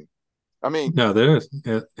acting. I mean, No, there's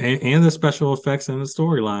and the special effects and the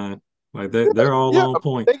storyline. Like they're all yeah, on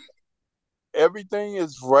point. everything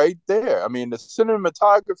is right there. I mean, the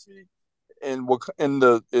cinematography in Black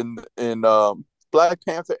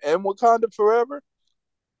Panther and Wakanda Forever,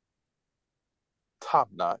 top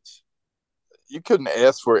notch. You couldn't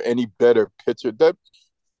ask for any better picture.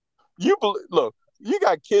 Look, you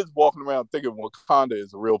got kids walking around thinking Wakanda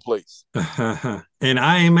is a real place. And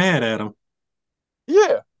I ain't mad at them.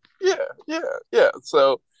 Yeah, yeah.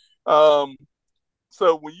 Um,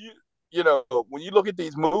 so when you look at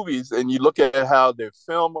these movies and you look at how they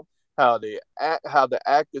film them, how they act, how the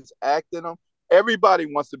actors act in them, everybody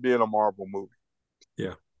wants to be in a Marvel movie.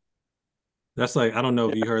 Yeah. That's like, I don't know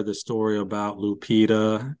if you heard the story about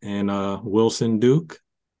Lupita and Wilson Duke.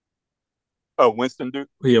 Winston Duke,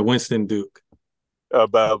 Yeah, Winston Duke.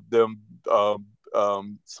 about them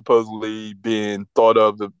supposedly being thought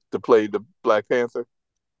of to play the Black Panther.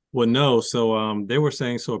 Well, no, so they were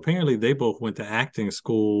saying so apparently they both went to acting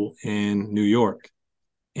school in New York.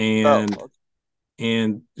 Oh, And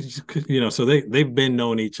and so they've been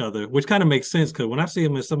knowing each other, which kind of makes sense because when I see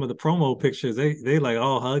them in some of the promo pictures, they like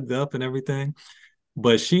all hugged up and everything.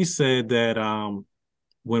 But she said that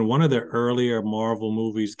when one of the earlier Marvel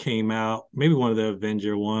movies came out, maybe one of the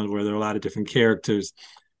Avenger ones where there are a lot of different characters,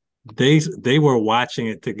 they were watching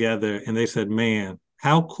it together and they said, "Man,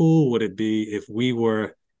 how cool would it be if we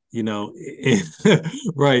were,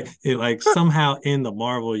 right, like somehow in the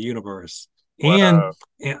Marvel universe?" And, wow.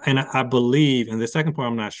 and I believe, and the second part,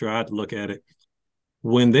 I'm not sure. I had to look at it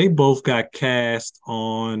when they both got cast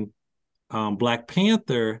on Black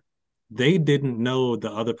Panther. They didn't know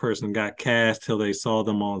the other person got cast till they saw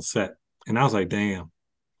them on set, and I was like, "Damn."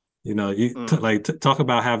 Mm. Talk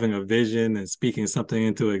about having a vision and speaking something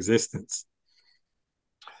into existence.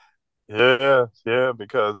 Yeah, yeah,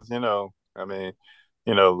 because I mean,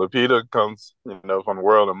 Lupita comes, from the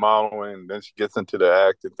world of modeling, and then she gets into the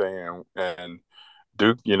acting thing, and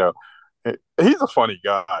Duke, he's a funny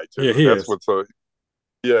guy Yeah, too. he That's is. what's so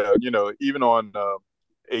yeah, even on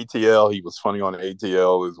ATL, he was funny on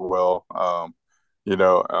ATL as well. You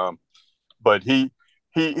know, but he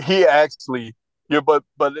actually but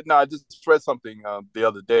no, I just read something the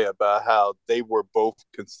other day about how they were both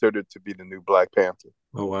considered to be the new Black Panther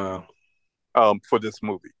Oh wow. for this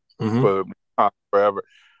movie Hmm. for forever.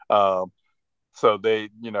 Um, so they,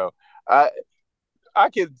 I I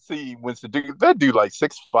can see Winston Duke. That dude like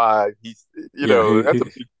 6'5". He's Yeah, that's a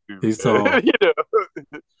big he's dude, tall.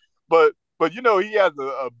 but he has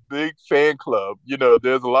a big fan club.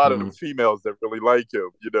 There's a lot of Hmm. females that really like him.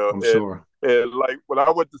 I'm sure. And like when I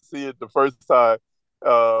went to see it the first time,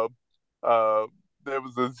 uh, uh, there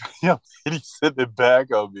was this young lady sitting back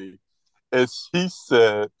of me, and she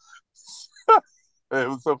said, it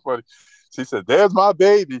was so funny. She said, "There's my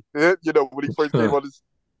baby." When he first came on the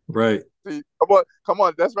Right. see, come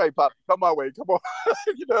on, that's right, Pop. Come my way, come on.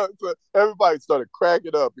 So everybody started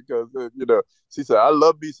cracking up because she said, "I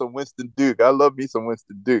love me some Winston Duke. I love me some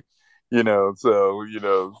Winston Duke."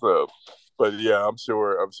 So. But yeah, I'm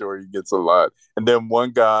sure he gets a lot. And then one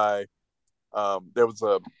guy, there was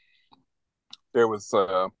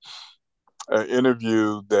an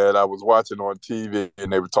interview that I was watching on TV,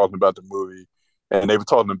 and they were talking about the movie, and they were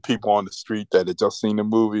talking to people on the street that had just seen the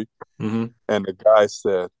movie, Hmm. and the guy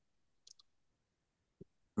said,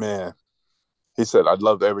 "Man," he said, "I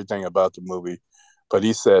loved everything about the movie," but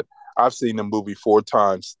he said, "I've seen the movie 4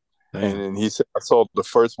 times," and Damn. then he said, "I saw the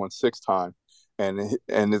first one 6 times," and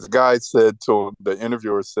this guy said to him, the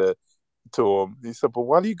interviewer said to him, he said, "But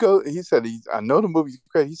why do you go?" He said, "I know the movie's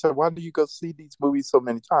great." He said, "Why do you go see these movies so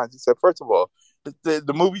many times?" He said, "First of all,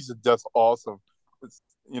 the movies are just awesome."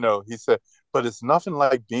 He said, "But it's nothing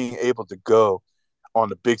like being able to go on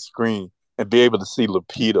the big screen and be able to see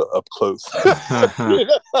Lupita up close." You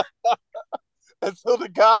know? And so the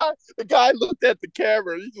guy looked at the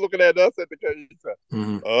camera. He's looking at us at the camera. He said,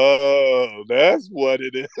 Hmm. "Oh, that's what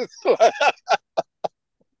it is."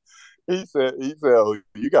 he said, "Oh,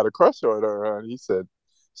 you got a crush on her, huh?" And he said,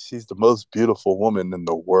 "She's the most beautiful woman in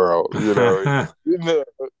the world."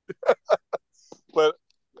 But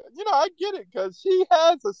I get it because she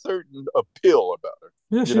has a certain appeal about her.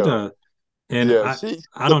 Yeah, You she know, does. And yeah, I she's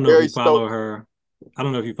a don't know if very you follow stoic. her. I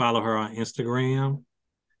don't know if you follow her on Instagram,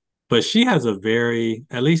 but she has a very,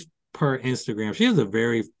 at least per Instagram, she has a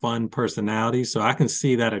very fun personality. So I can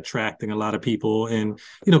see that attracting a lot of people. And,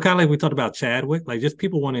 kind of like we talked about Chadwick, like just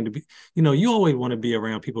people wanting to be, you always want to be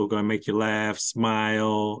around people who are going to make you laugh,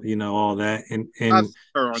 smile, all that. And I and see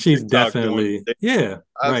her on she's TikTok doing. definitely, yeah,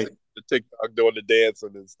 I see right. the TikTok doing the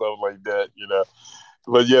dancing and stuff like that.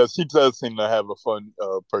 But yeah, she does seem to have a fun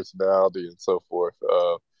personality and so forth.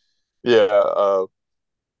 Yeah,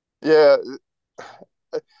 yeah.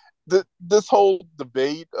 This whole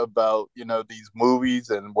debate about these movies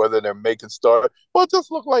and whether they're making stars, well, it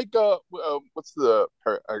just look like what's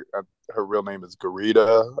her real name is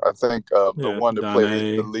Garita, I think, the Yeah. one that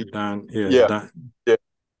played the Donna, lead. yeah. Yeah, yeah.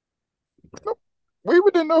 No,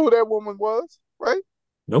 we didn't know who that woman was, right?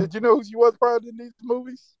 Nope. Did you know who she was prior to these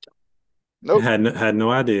movies? Nope, Had no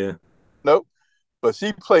idea. nope. But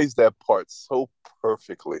she plays that part so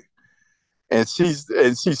perfectly, and she's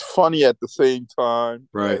funny at the same time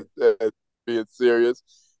Right. as being serious,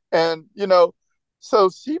 and so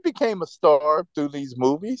she became a star through these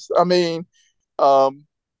movies. I mean, um,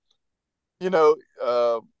 you know,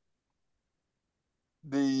 uh,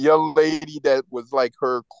 the young lady that was like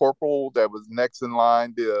her corporal that was next in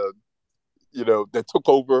line, that took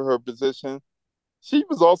over her position. She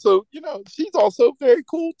was also, she's also very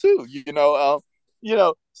cool too.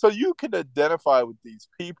 So you can identify with these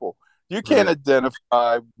people. You can't Right.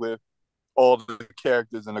 identify with all the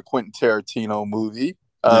characters in a Quentin Tarantino movie.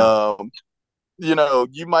 No.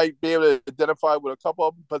 You might be able to identify with a couple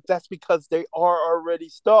of them, but that's because they are already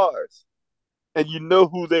stars, and you know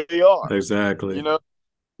who they are. You Exactly. know,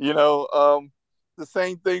 you know. The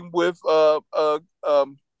same thing with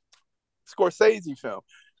Scorsese film.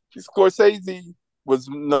 Scorsese was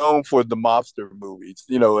known for the mobster movies.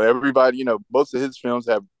 Everybody. Most of his films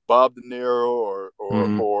have Bob De Niro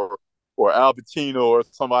Hmm. or Al Pacino or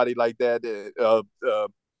somebody like that.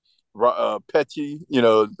 Pesci,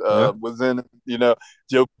 Yeah. was in,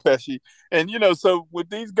 Joe Pesci, and so with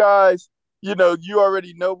these guys, you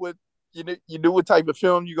already know what you knew what type of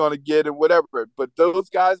film you're going to get and whatever. But those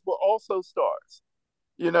guys were also stars.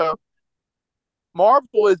 You know,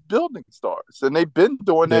 Marvel is building stars, and they've been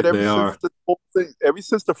doing that ever They since are. the whole thing, ever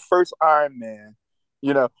since the first Iron Man.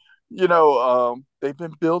 You know, they've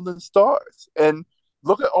been building stars, and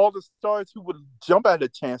look at all the stars who would jump at a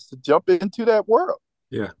chance to jump into that world.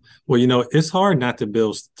 Yeah. Well, it's hard not to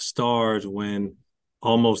build stars when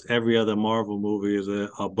almost every other Marvel movie is a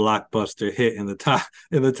blockbuster hit in the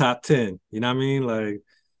top 10. You know what I mean? Like,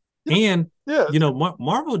 Yeah, and yeah,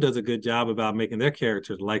 Marvel does a good job about making their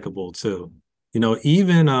characters likable too.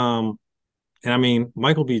 Even and I mean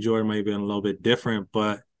Michael B. Jordan may have been a little bit different,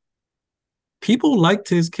 but people liked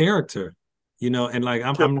his character, and like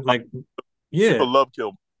Kill, I'm like, yeah, people love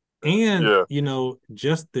Kill. and Yeah,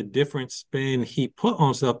 just the different spin he put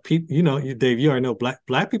on stuff. People, Dave, you already know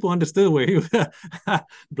black people understood where he was.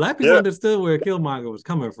 Black people yeah, understood where Killmonger was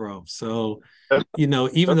coming from. So, that's, even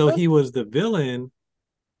that's though right. he was the villain,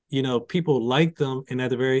 people liked them, and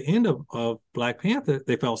at the very end of Black Panther,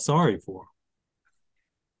 they felt sorry for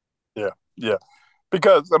Yeah, yeah.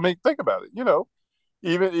 Because I mean, think about it.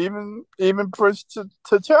 Even Prince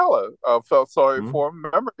T'Challa felt sorry him. for him.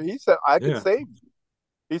 Remember, he said, "I could Yeah, save you."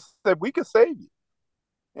 He said, "We could save you,"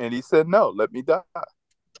 and he said, "No, let me die."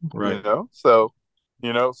 right. So,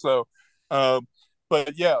 you know, so, um,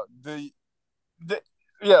 but yeah, the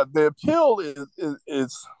yeah, the appeal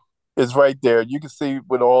is right there. You can see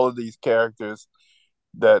with all of these characters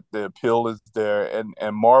that the appeal is there,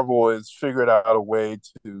 and Marvel has figured out a way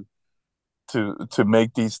to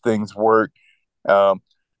make these things work. Um,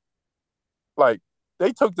 like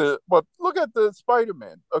they took look at the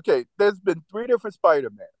Spider-Man. Okay, there's been three different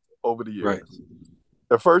Spider-Man over the Right. years.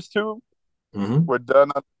 The first two Hmm. were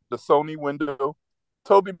done on the Sony window.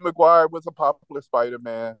 Tobey Maguire was a popular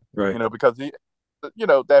Spider-Man, Right. because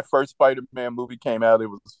that first Spider-Man movie came out.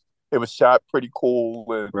 It was shot pretty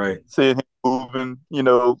cool, and Right. seeing him moving,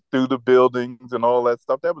 through the buildings and all that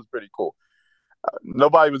stuff, that was pretty cool.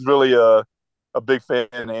 Nobody was really a big fan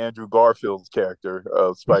of Andrew Garfield's character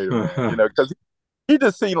of Spider-Man, because he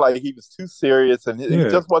just seemed like he was too serious, and he Yeah.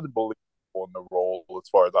 just wasn't believable in the role as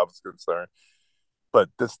far as I was concerned. But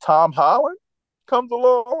this Tom Holland comes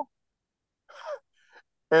along,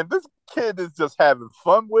 and this kid is just having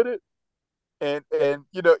fun with it. And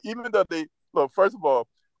even though they look, first of all,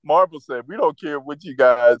 Marvel said we don't care what you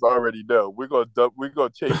guys already know. We're gonna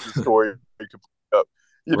change the story up.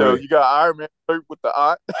 Right. You got Iron Man hurt with the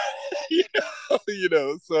eye. you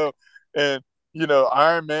so and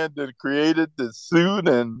Iron Man that created the suit,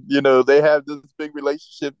 and they have this big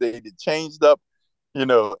relationship. They changed up,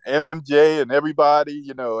 MJ and everybody,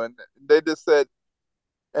 and they just said,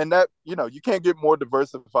 and that you can't get more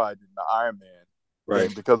diversified than the Iron Man Right.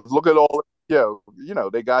 thing, because look at all,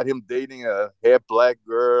 they got him dating a half black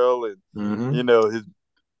girl, and Hmm. his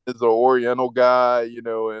is an Oriental guy,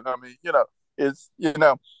 and I mean, it's you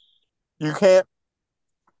can't,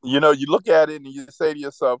 you look at it and you say to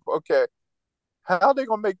yourself, okay, how are they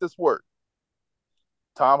gonna make this work?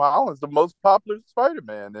 Tom Holland's the most popular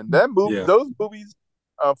Spider-Man, and Yeah. those movies,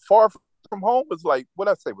 Far From Home was like what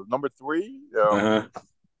I say was number three. Uh-huh.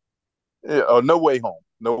 Yeah, No Way Home.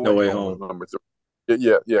 No No Way Way Home was Home. number three.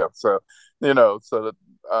 Yeah, yeah. So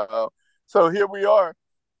uh, so here we are.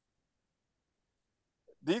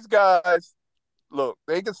 These guys, look,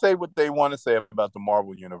 they can say what they want to say about the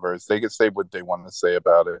Marvel universe. They can say what they want to say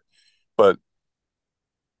about it, but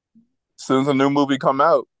as soon as a new movie come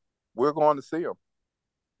out, we're going to see them.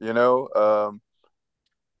 You know, um,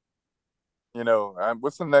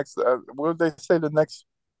 what's the next? What did they say the next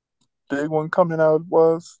big one coming out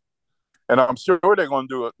was? And I'm sure they're going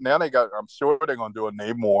to do it. Now I'm sure they're going to do a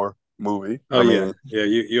Namor movie. Oh I yeah. mean, Yeah,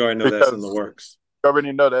 you already know that's in the because works. you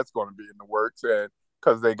already know that's going to be in the works. And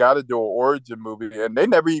because they got to do an origin movie, and they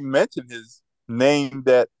never even mentioned his name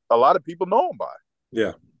that a lot of people know him by.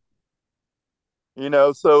 Yeah.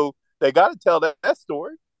 So they got to tell that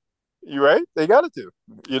story. You right? They got it to.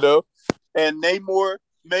 And Namor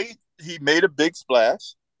made a big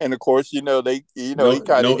splash, and of course, they, he No,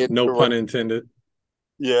 kind of no, hit no the right. pun intended.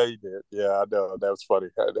 Yeah, he did. Yeah, I know that was funny.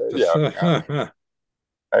 Yeah,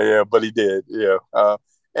 yeah, but he did. Yeah,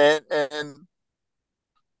 and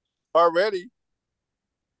already,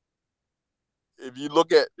 if you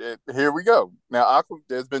look at it, here we go. Now,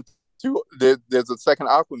 there's been two. There's a second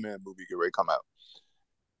Aquaman movie get ready to come out.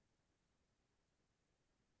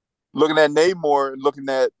 Looking at Namor, looking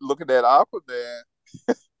at Aquaman,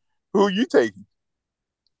 who are you taking?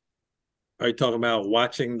 Are you talking about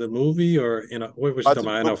watching the movie or what was you talking Watching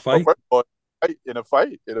about, the in a movie. Well, fight? first of all, in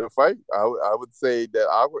a fight, I would say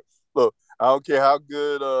that look. I don't care how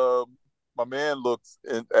good my man looks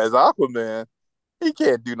as Aquaman. He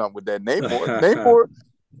can't do nothing with that Namor.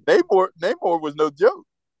 Namor was no joke.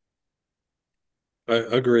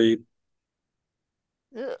 Agreed.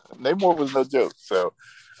 Yeah, Namor was no joke. So,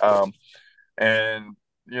 um, and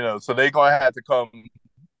so they're gonna have to come.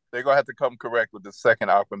 They're gonna have to come correct with the second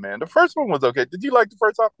Aquaman. The first one was okay. Did you like the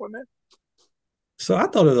first Aquaman? So I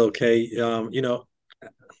thought it was okay.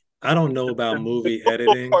 I don't know about Did it movie look a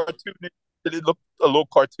little editing, cartoonish? Did it look a little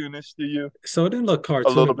cartoonish to you? so it didn't look A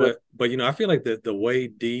little cartoony, bit. but I feel like the way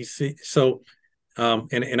DC. So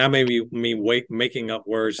and I may be making up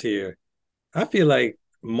words here. I feel like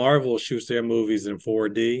Marvel shoots their movies in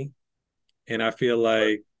 4D, and I feel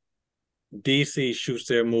like DC shoots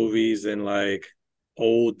their movies in like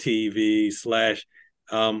old TV slash.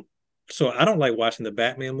 Um, so I don't like watching the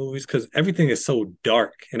Batman movies because everything is so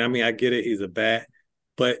dark. And I mean, I get it, he's a bat,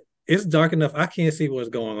 but it's dark enough. I can't see what's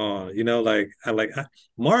going on.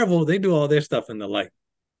 Marvel. They do all their stuff in the light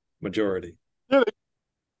majority. Yeah,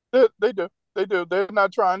 they do. They do. They're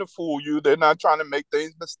not trying to fool you. They're not trying to make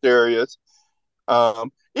things mysterious.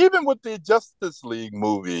 Even with the Justice League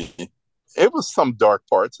movie, it was some dark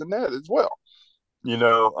parts in that as well. You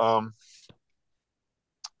know, um,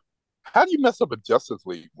 how do you mess up a Justice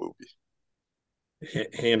League movie?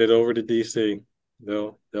 Hand it over to DC.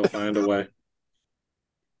 They'll find a way.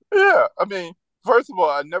 Yeah, I mean, first of all,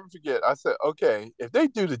 I never forget. I said, okay, if they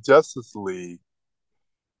do the Justice League,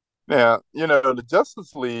 now the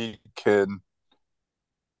Justice League can,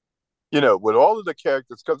 with all of the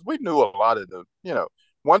characters, because we knew a lot of them.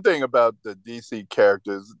 One thing about the DC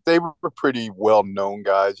characters, they were pretty well known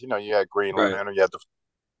guys. You had Green Right. Lantern,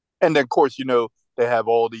 and then of course, they have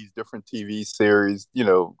all these different TV series,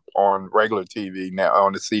 on regular TV now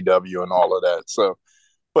on the CW and all of that. So,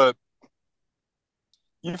 but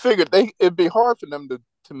you figured it'd be hard for them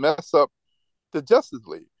to mess up the Justice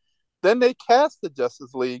League. Then they cast the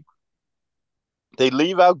Justice League. They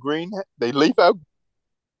leave out Green Lantern. They leave out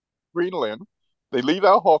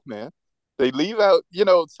Hawkman. They leave out,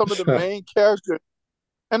 some of the main characters.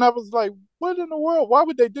 And I was like, what in the world? Why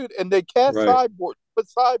would they do that? And they cast Right. put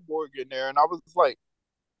Cyborg in there. And I was like,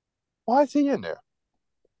 why is he in there?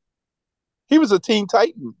 He was a Teen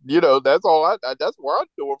Titan. That's all that's where I'm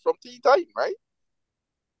doing from Teen Titan, right?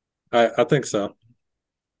 I think so.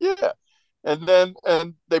 Yeah.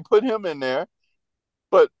 And they put him in there.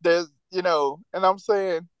 But and I'm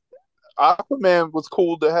saying Aquaman was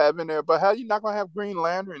cool to have in there, but how you not gonna have Green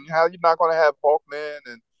Lantern? How you not gonna have Hawkman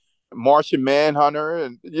and Martian Manhunter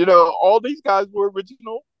and all these guys were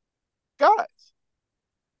original guys.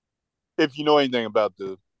 If you know anything about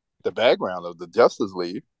the background of the Justice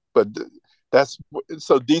League, but that's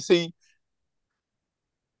so DC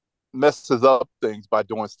messes up things by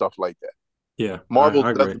doing stuff like that. Yeah, Marvel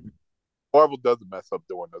I agree. doesn't. Marvel doesn't mess up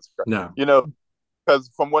doing this. No. Because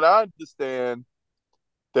from what I understand,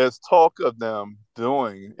 there's talk of them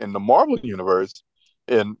doing in the Marvel universe,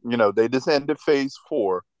 and they just ended Phase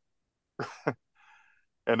 4,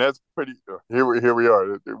 and that's pretty. Here we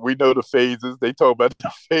are. We know the phases. They talk about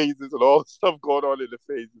the phases and all the stuff going on in the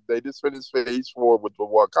phases. They just finished Phase 4 with the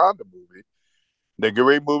Wakanda movie. They get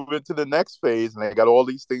ready to move into the next phase, and they got all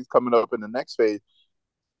these things coming up in the next phase.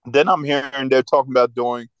 Then I'm hearing they're talking about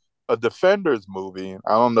doing a Defenders movie.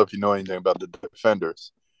 I don't know if you know anything about the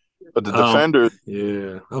Defenders, but the Defenders.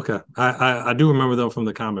 Yeah. Okay. I do remember them from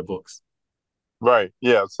the comic books. Right.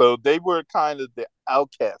 Yeah. So they were kind of the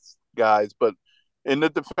outcast guys, but in the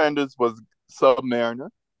Defenders was Submariner.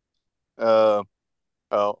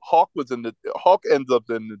 Hawk ends up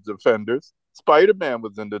in the Defenders. Spider-Man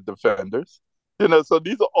was in the Defenders. So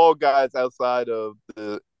these are all guys outside of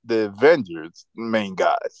the Avengers main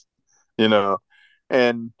guys.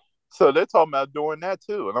 And so they're talking about doing that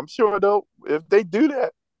too. And I'm sure if they do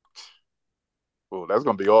that, Well, that's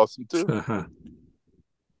gonna be awesome too.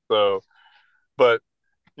 So, but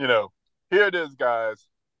here it is, guys.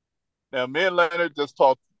 Now, me and Leonard just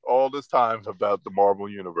talked all this time about the Marvel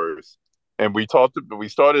universe, and we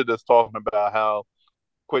started this talking about how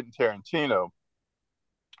Quentin Tarantino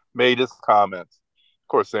made his comments. Of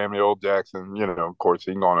course, Samuel L. Jackson, of course,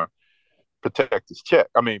 he's gonna protect his check.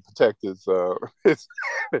 I mean, protect his. I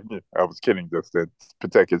was kidding, just to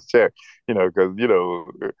protect his check. Because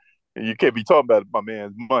you can't be talking about my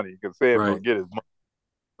man's money because Sam's gonna Right. get his money.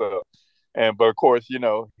 So, but of course,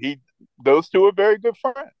 those two are very good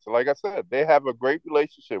friends. Like I said, they have a great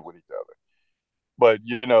relationship with each other. But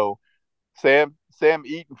Sam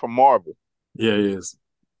Eaton from Marvel. Yeah, he is.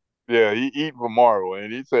 Yeah, he Eaton from Marvel,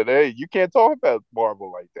 and he said, "Hey, you can't talk about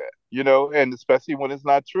Marvel like that, and especially when it's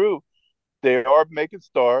not true. They are making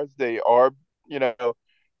stars. They are,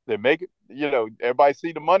 they're making, everybody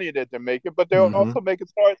see the money that they're making, but they're Mm-hmm. also making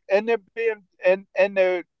stars, and they're being and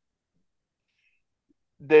they're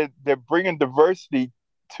bringing diversity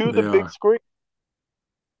to the They big are. screen.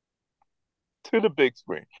 To the big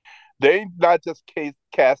screen. They not just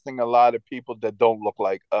casting a lot of people that don't look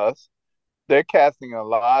like us. They're casting a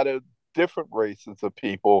lot of different races of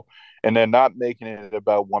people, and they're not making it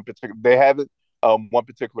about one particular. They haven't one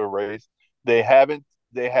particular race. They haven't.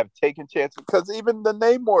 They have taken chances because even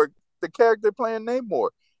the character playing Namor,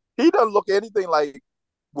 he doesn't look anything like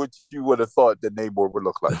what you would have thought that Namor would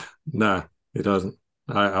look like. Nah, it doesn't.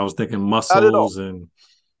 I was thinking Not at all. muscles and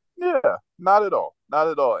Yeah, not at all. Not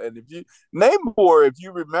at all. And Namor, if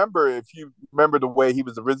you remember the way he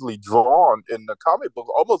was originally drawn in the comic book,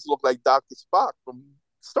 almost looked like Dr. Spock from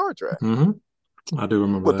Star Trek mm-hmm. I do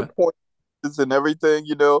remember with the that. points and everything,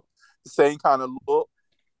 the same kind of look,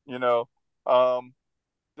 you know. Um,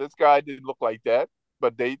 this guy didn't look like that,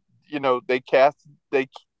 but they they're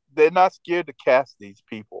not scared to cast these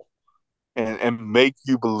people and make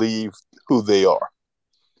you believe who they are.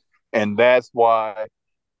 And that's why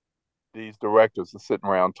these directors are sitting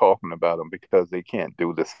around talking about them because they can't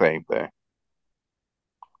do the same thing.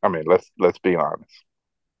 I mean, let's be honest.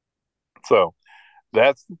 So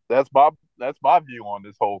that's my view on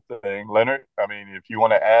this whole thing, Leonard. I mean, if you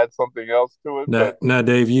want to add something else to it, Now, but now,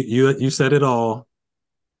 Dave, you said it all.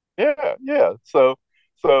 yeah. So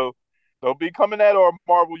don't be coming at our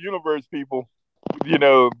Marvel Universe people.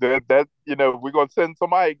 We're gonna send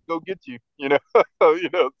somebody to go get you.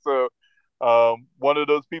 So one of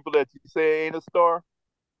those people that you say ain't a star,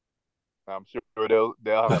 I'm sure they'll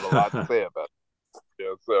have a lot to say about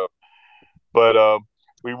it. So, but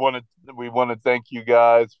we want to thank you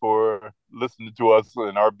guys for listening to us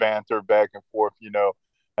and our banter back and forth.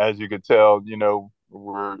 As you can tell,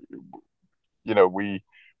 we're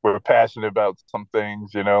passionate about some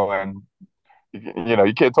things, and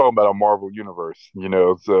you can't talk about a Marvel universe,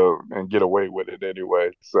 so and get away with it anyway.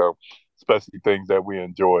 So, especially things that we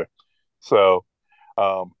enjoy. So,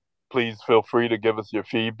 um, please feel free to give us your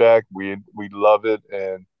feedback. We love it,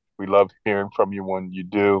 and we love hearing from you when you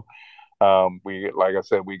do. Like I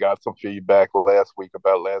said, we got some feedback last week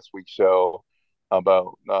about last week's show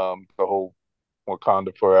about the whole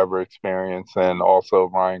Wakanda Forever experience and also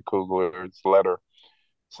Ryan Coogler's letter.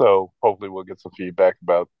 So hopefully we'll get some feedback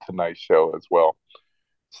about tonight's show as well.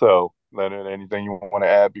 So, Leonard, anything you want to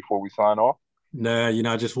add before we sign off? Nah,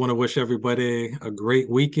 I just want to wish everybody a great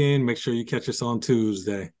weekend. Make sure you catch us on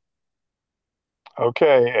Tuesday.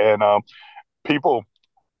 Okay, and people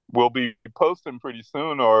will be posting pretty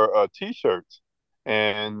soon our t-shirts,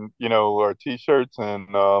 and our t-shirts and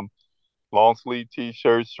long sleeve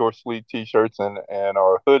t-shirts, short sleeve t-shirts, and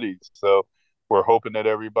our hoodies. So we're hoping that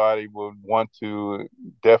everybody would want to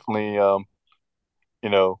definitely you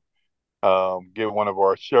know get one of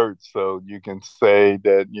our shirts so you can say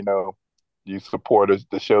that you support us,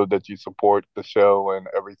 the show, that you support the show and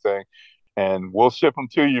everything, and we'll ship them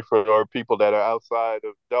to you for our people that are outside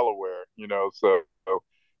of Delaware. So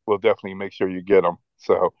we'll definitely make sure you get them.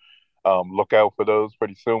 So look out for those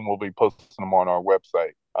pretty soon. We'll be posting them on our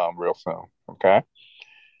website real soon. Okay.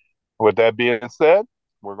 With that being said,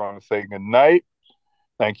 we're going to say good night.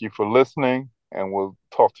 Thank you for listening, and we'll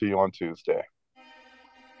talk to you on Tuesday.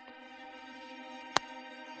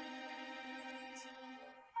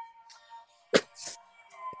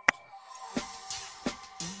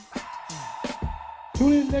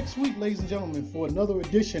 Tune in next week, ladies and gentlemen, for another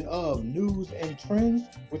edition of News and Trends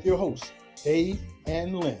with your hosts, Dave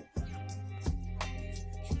and Lynn.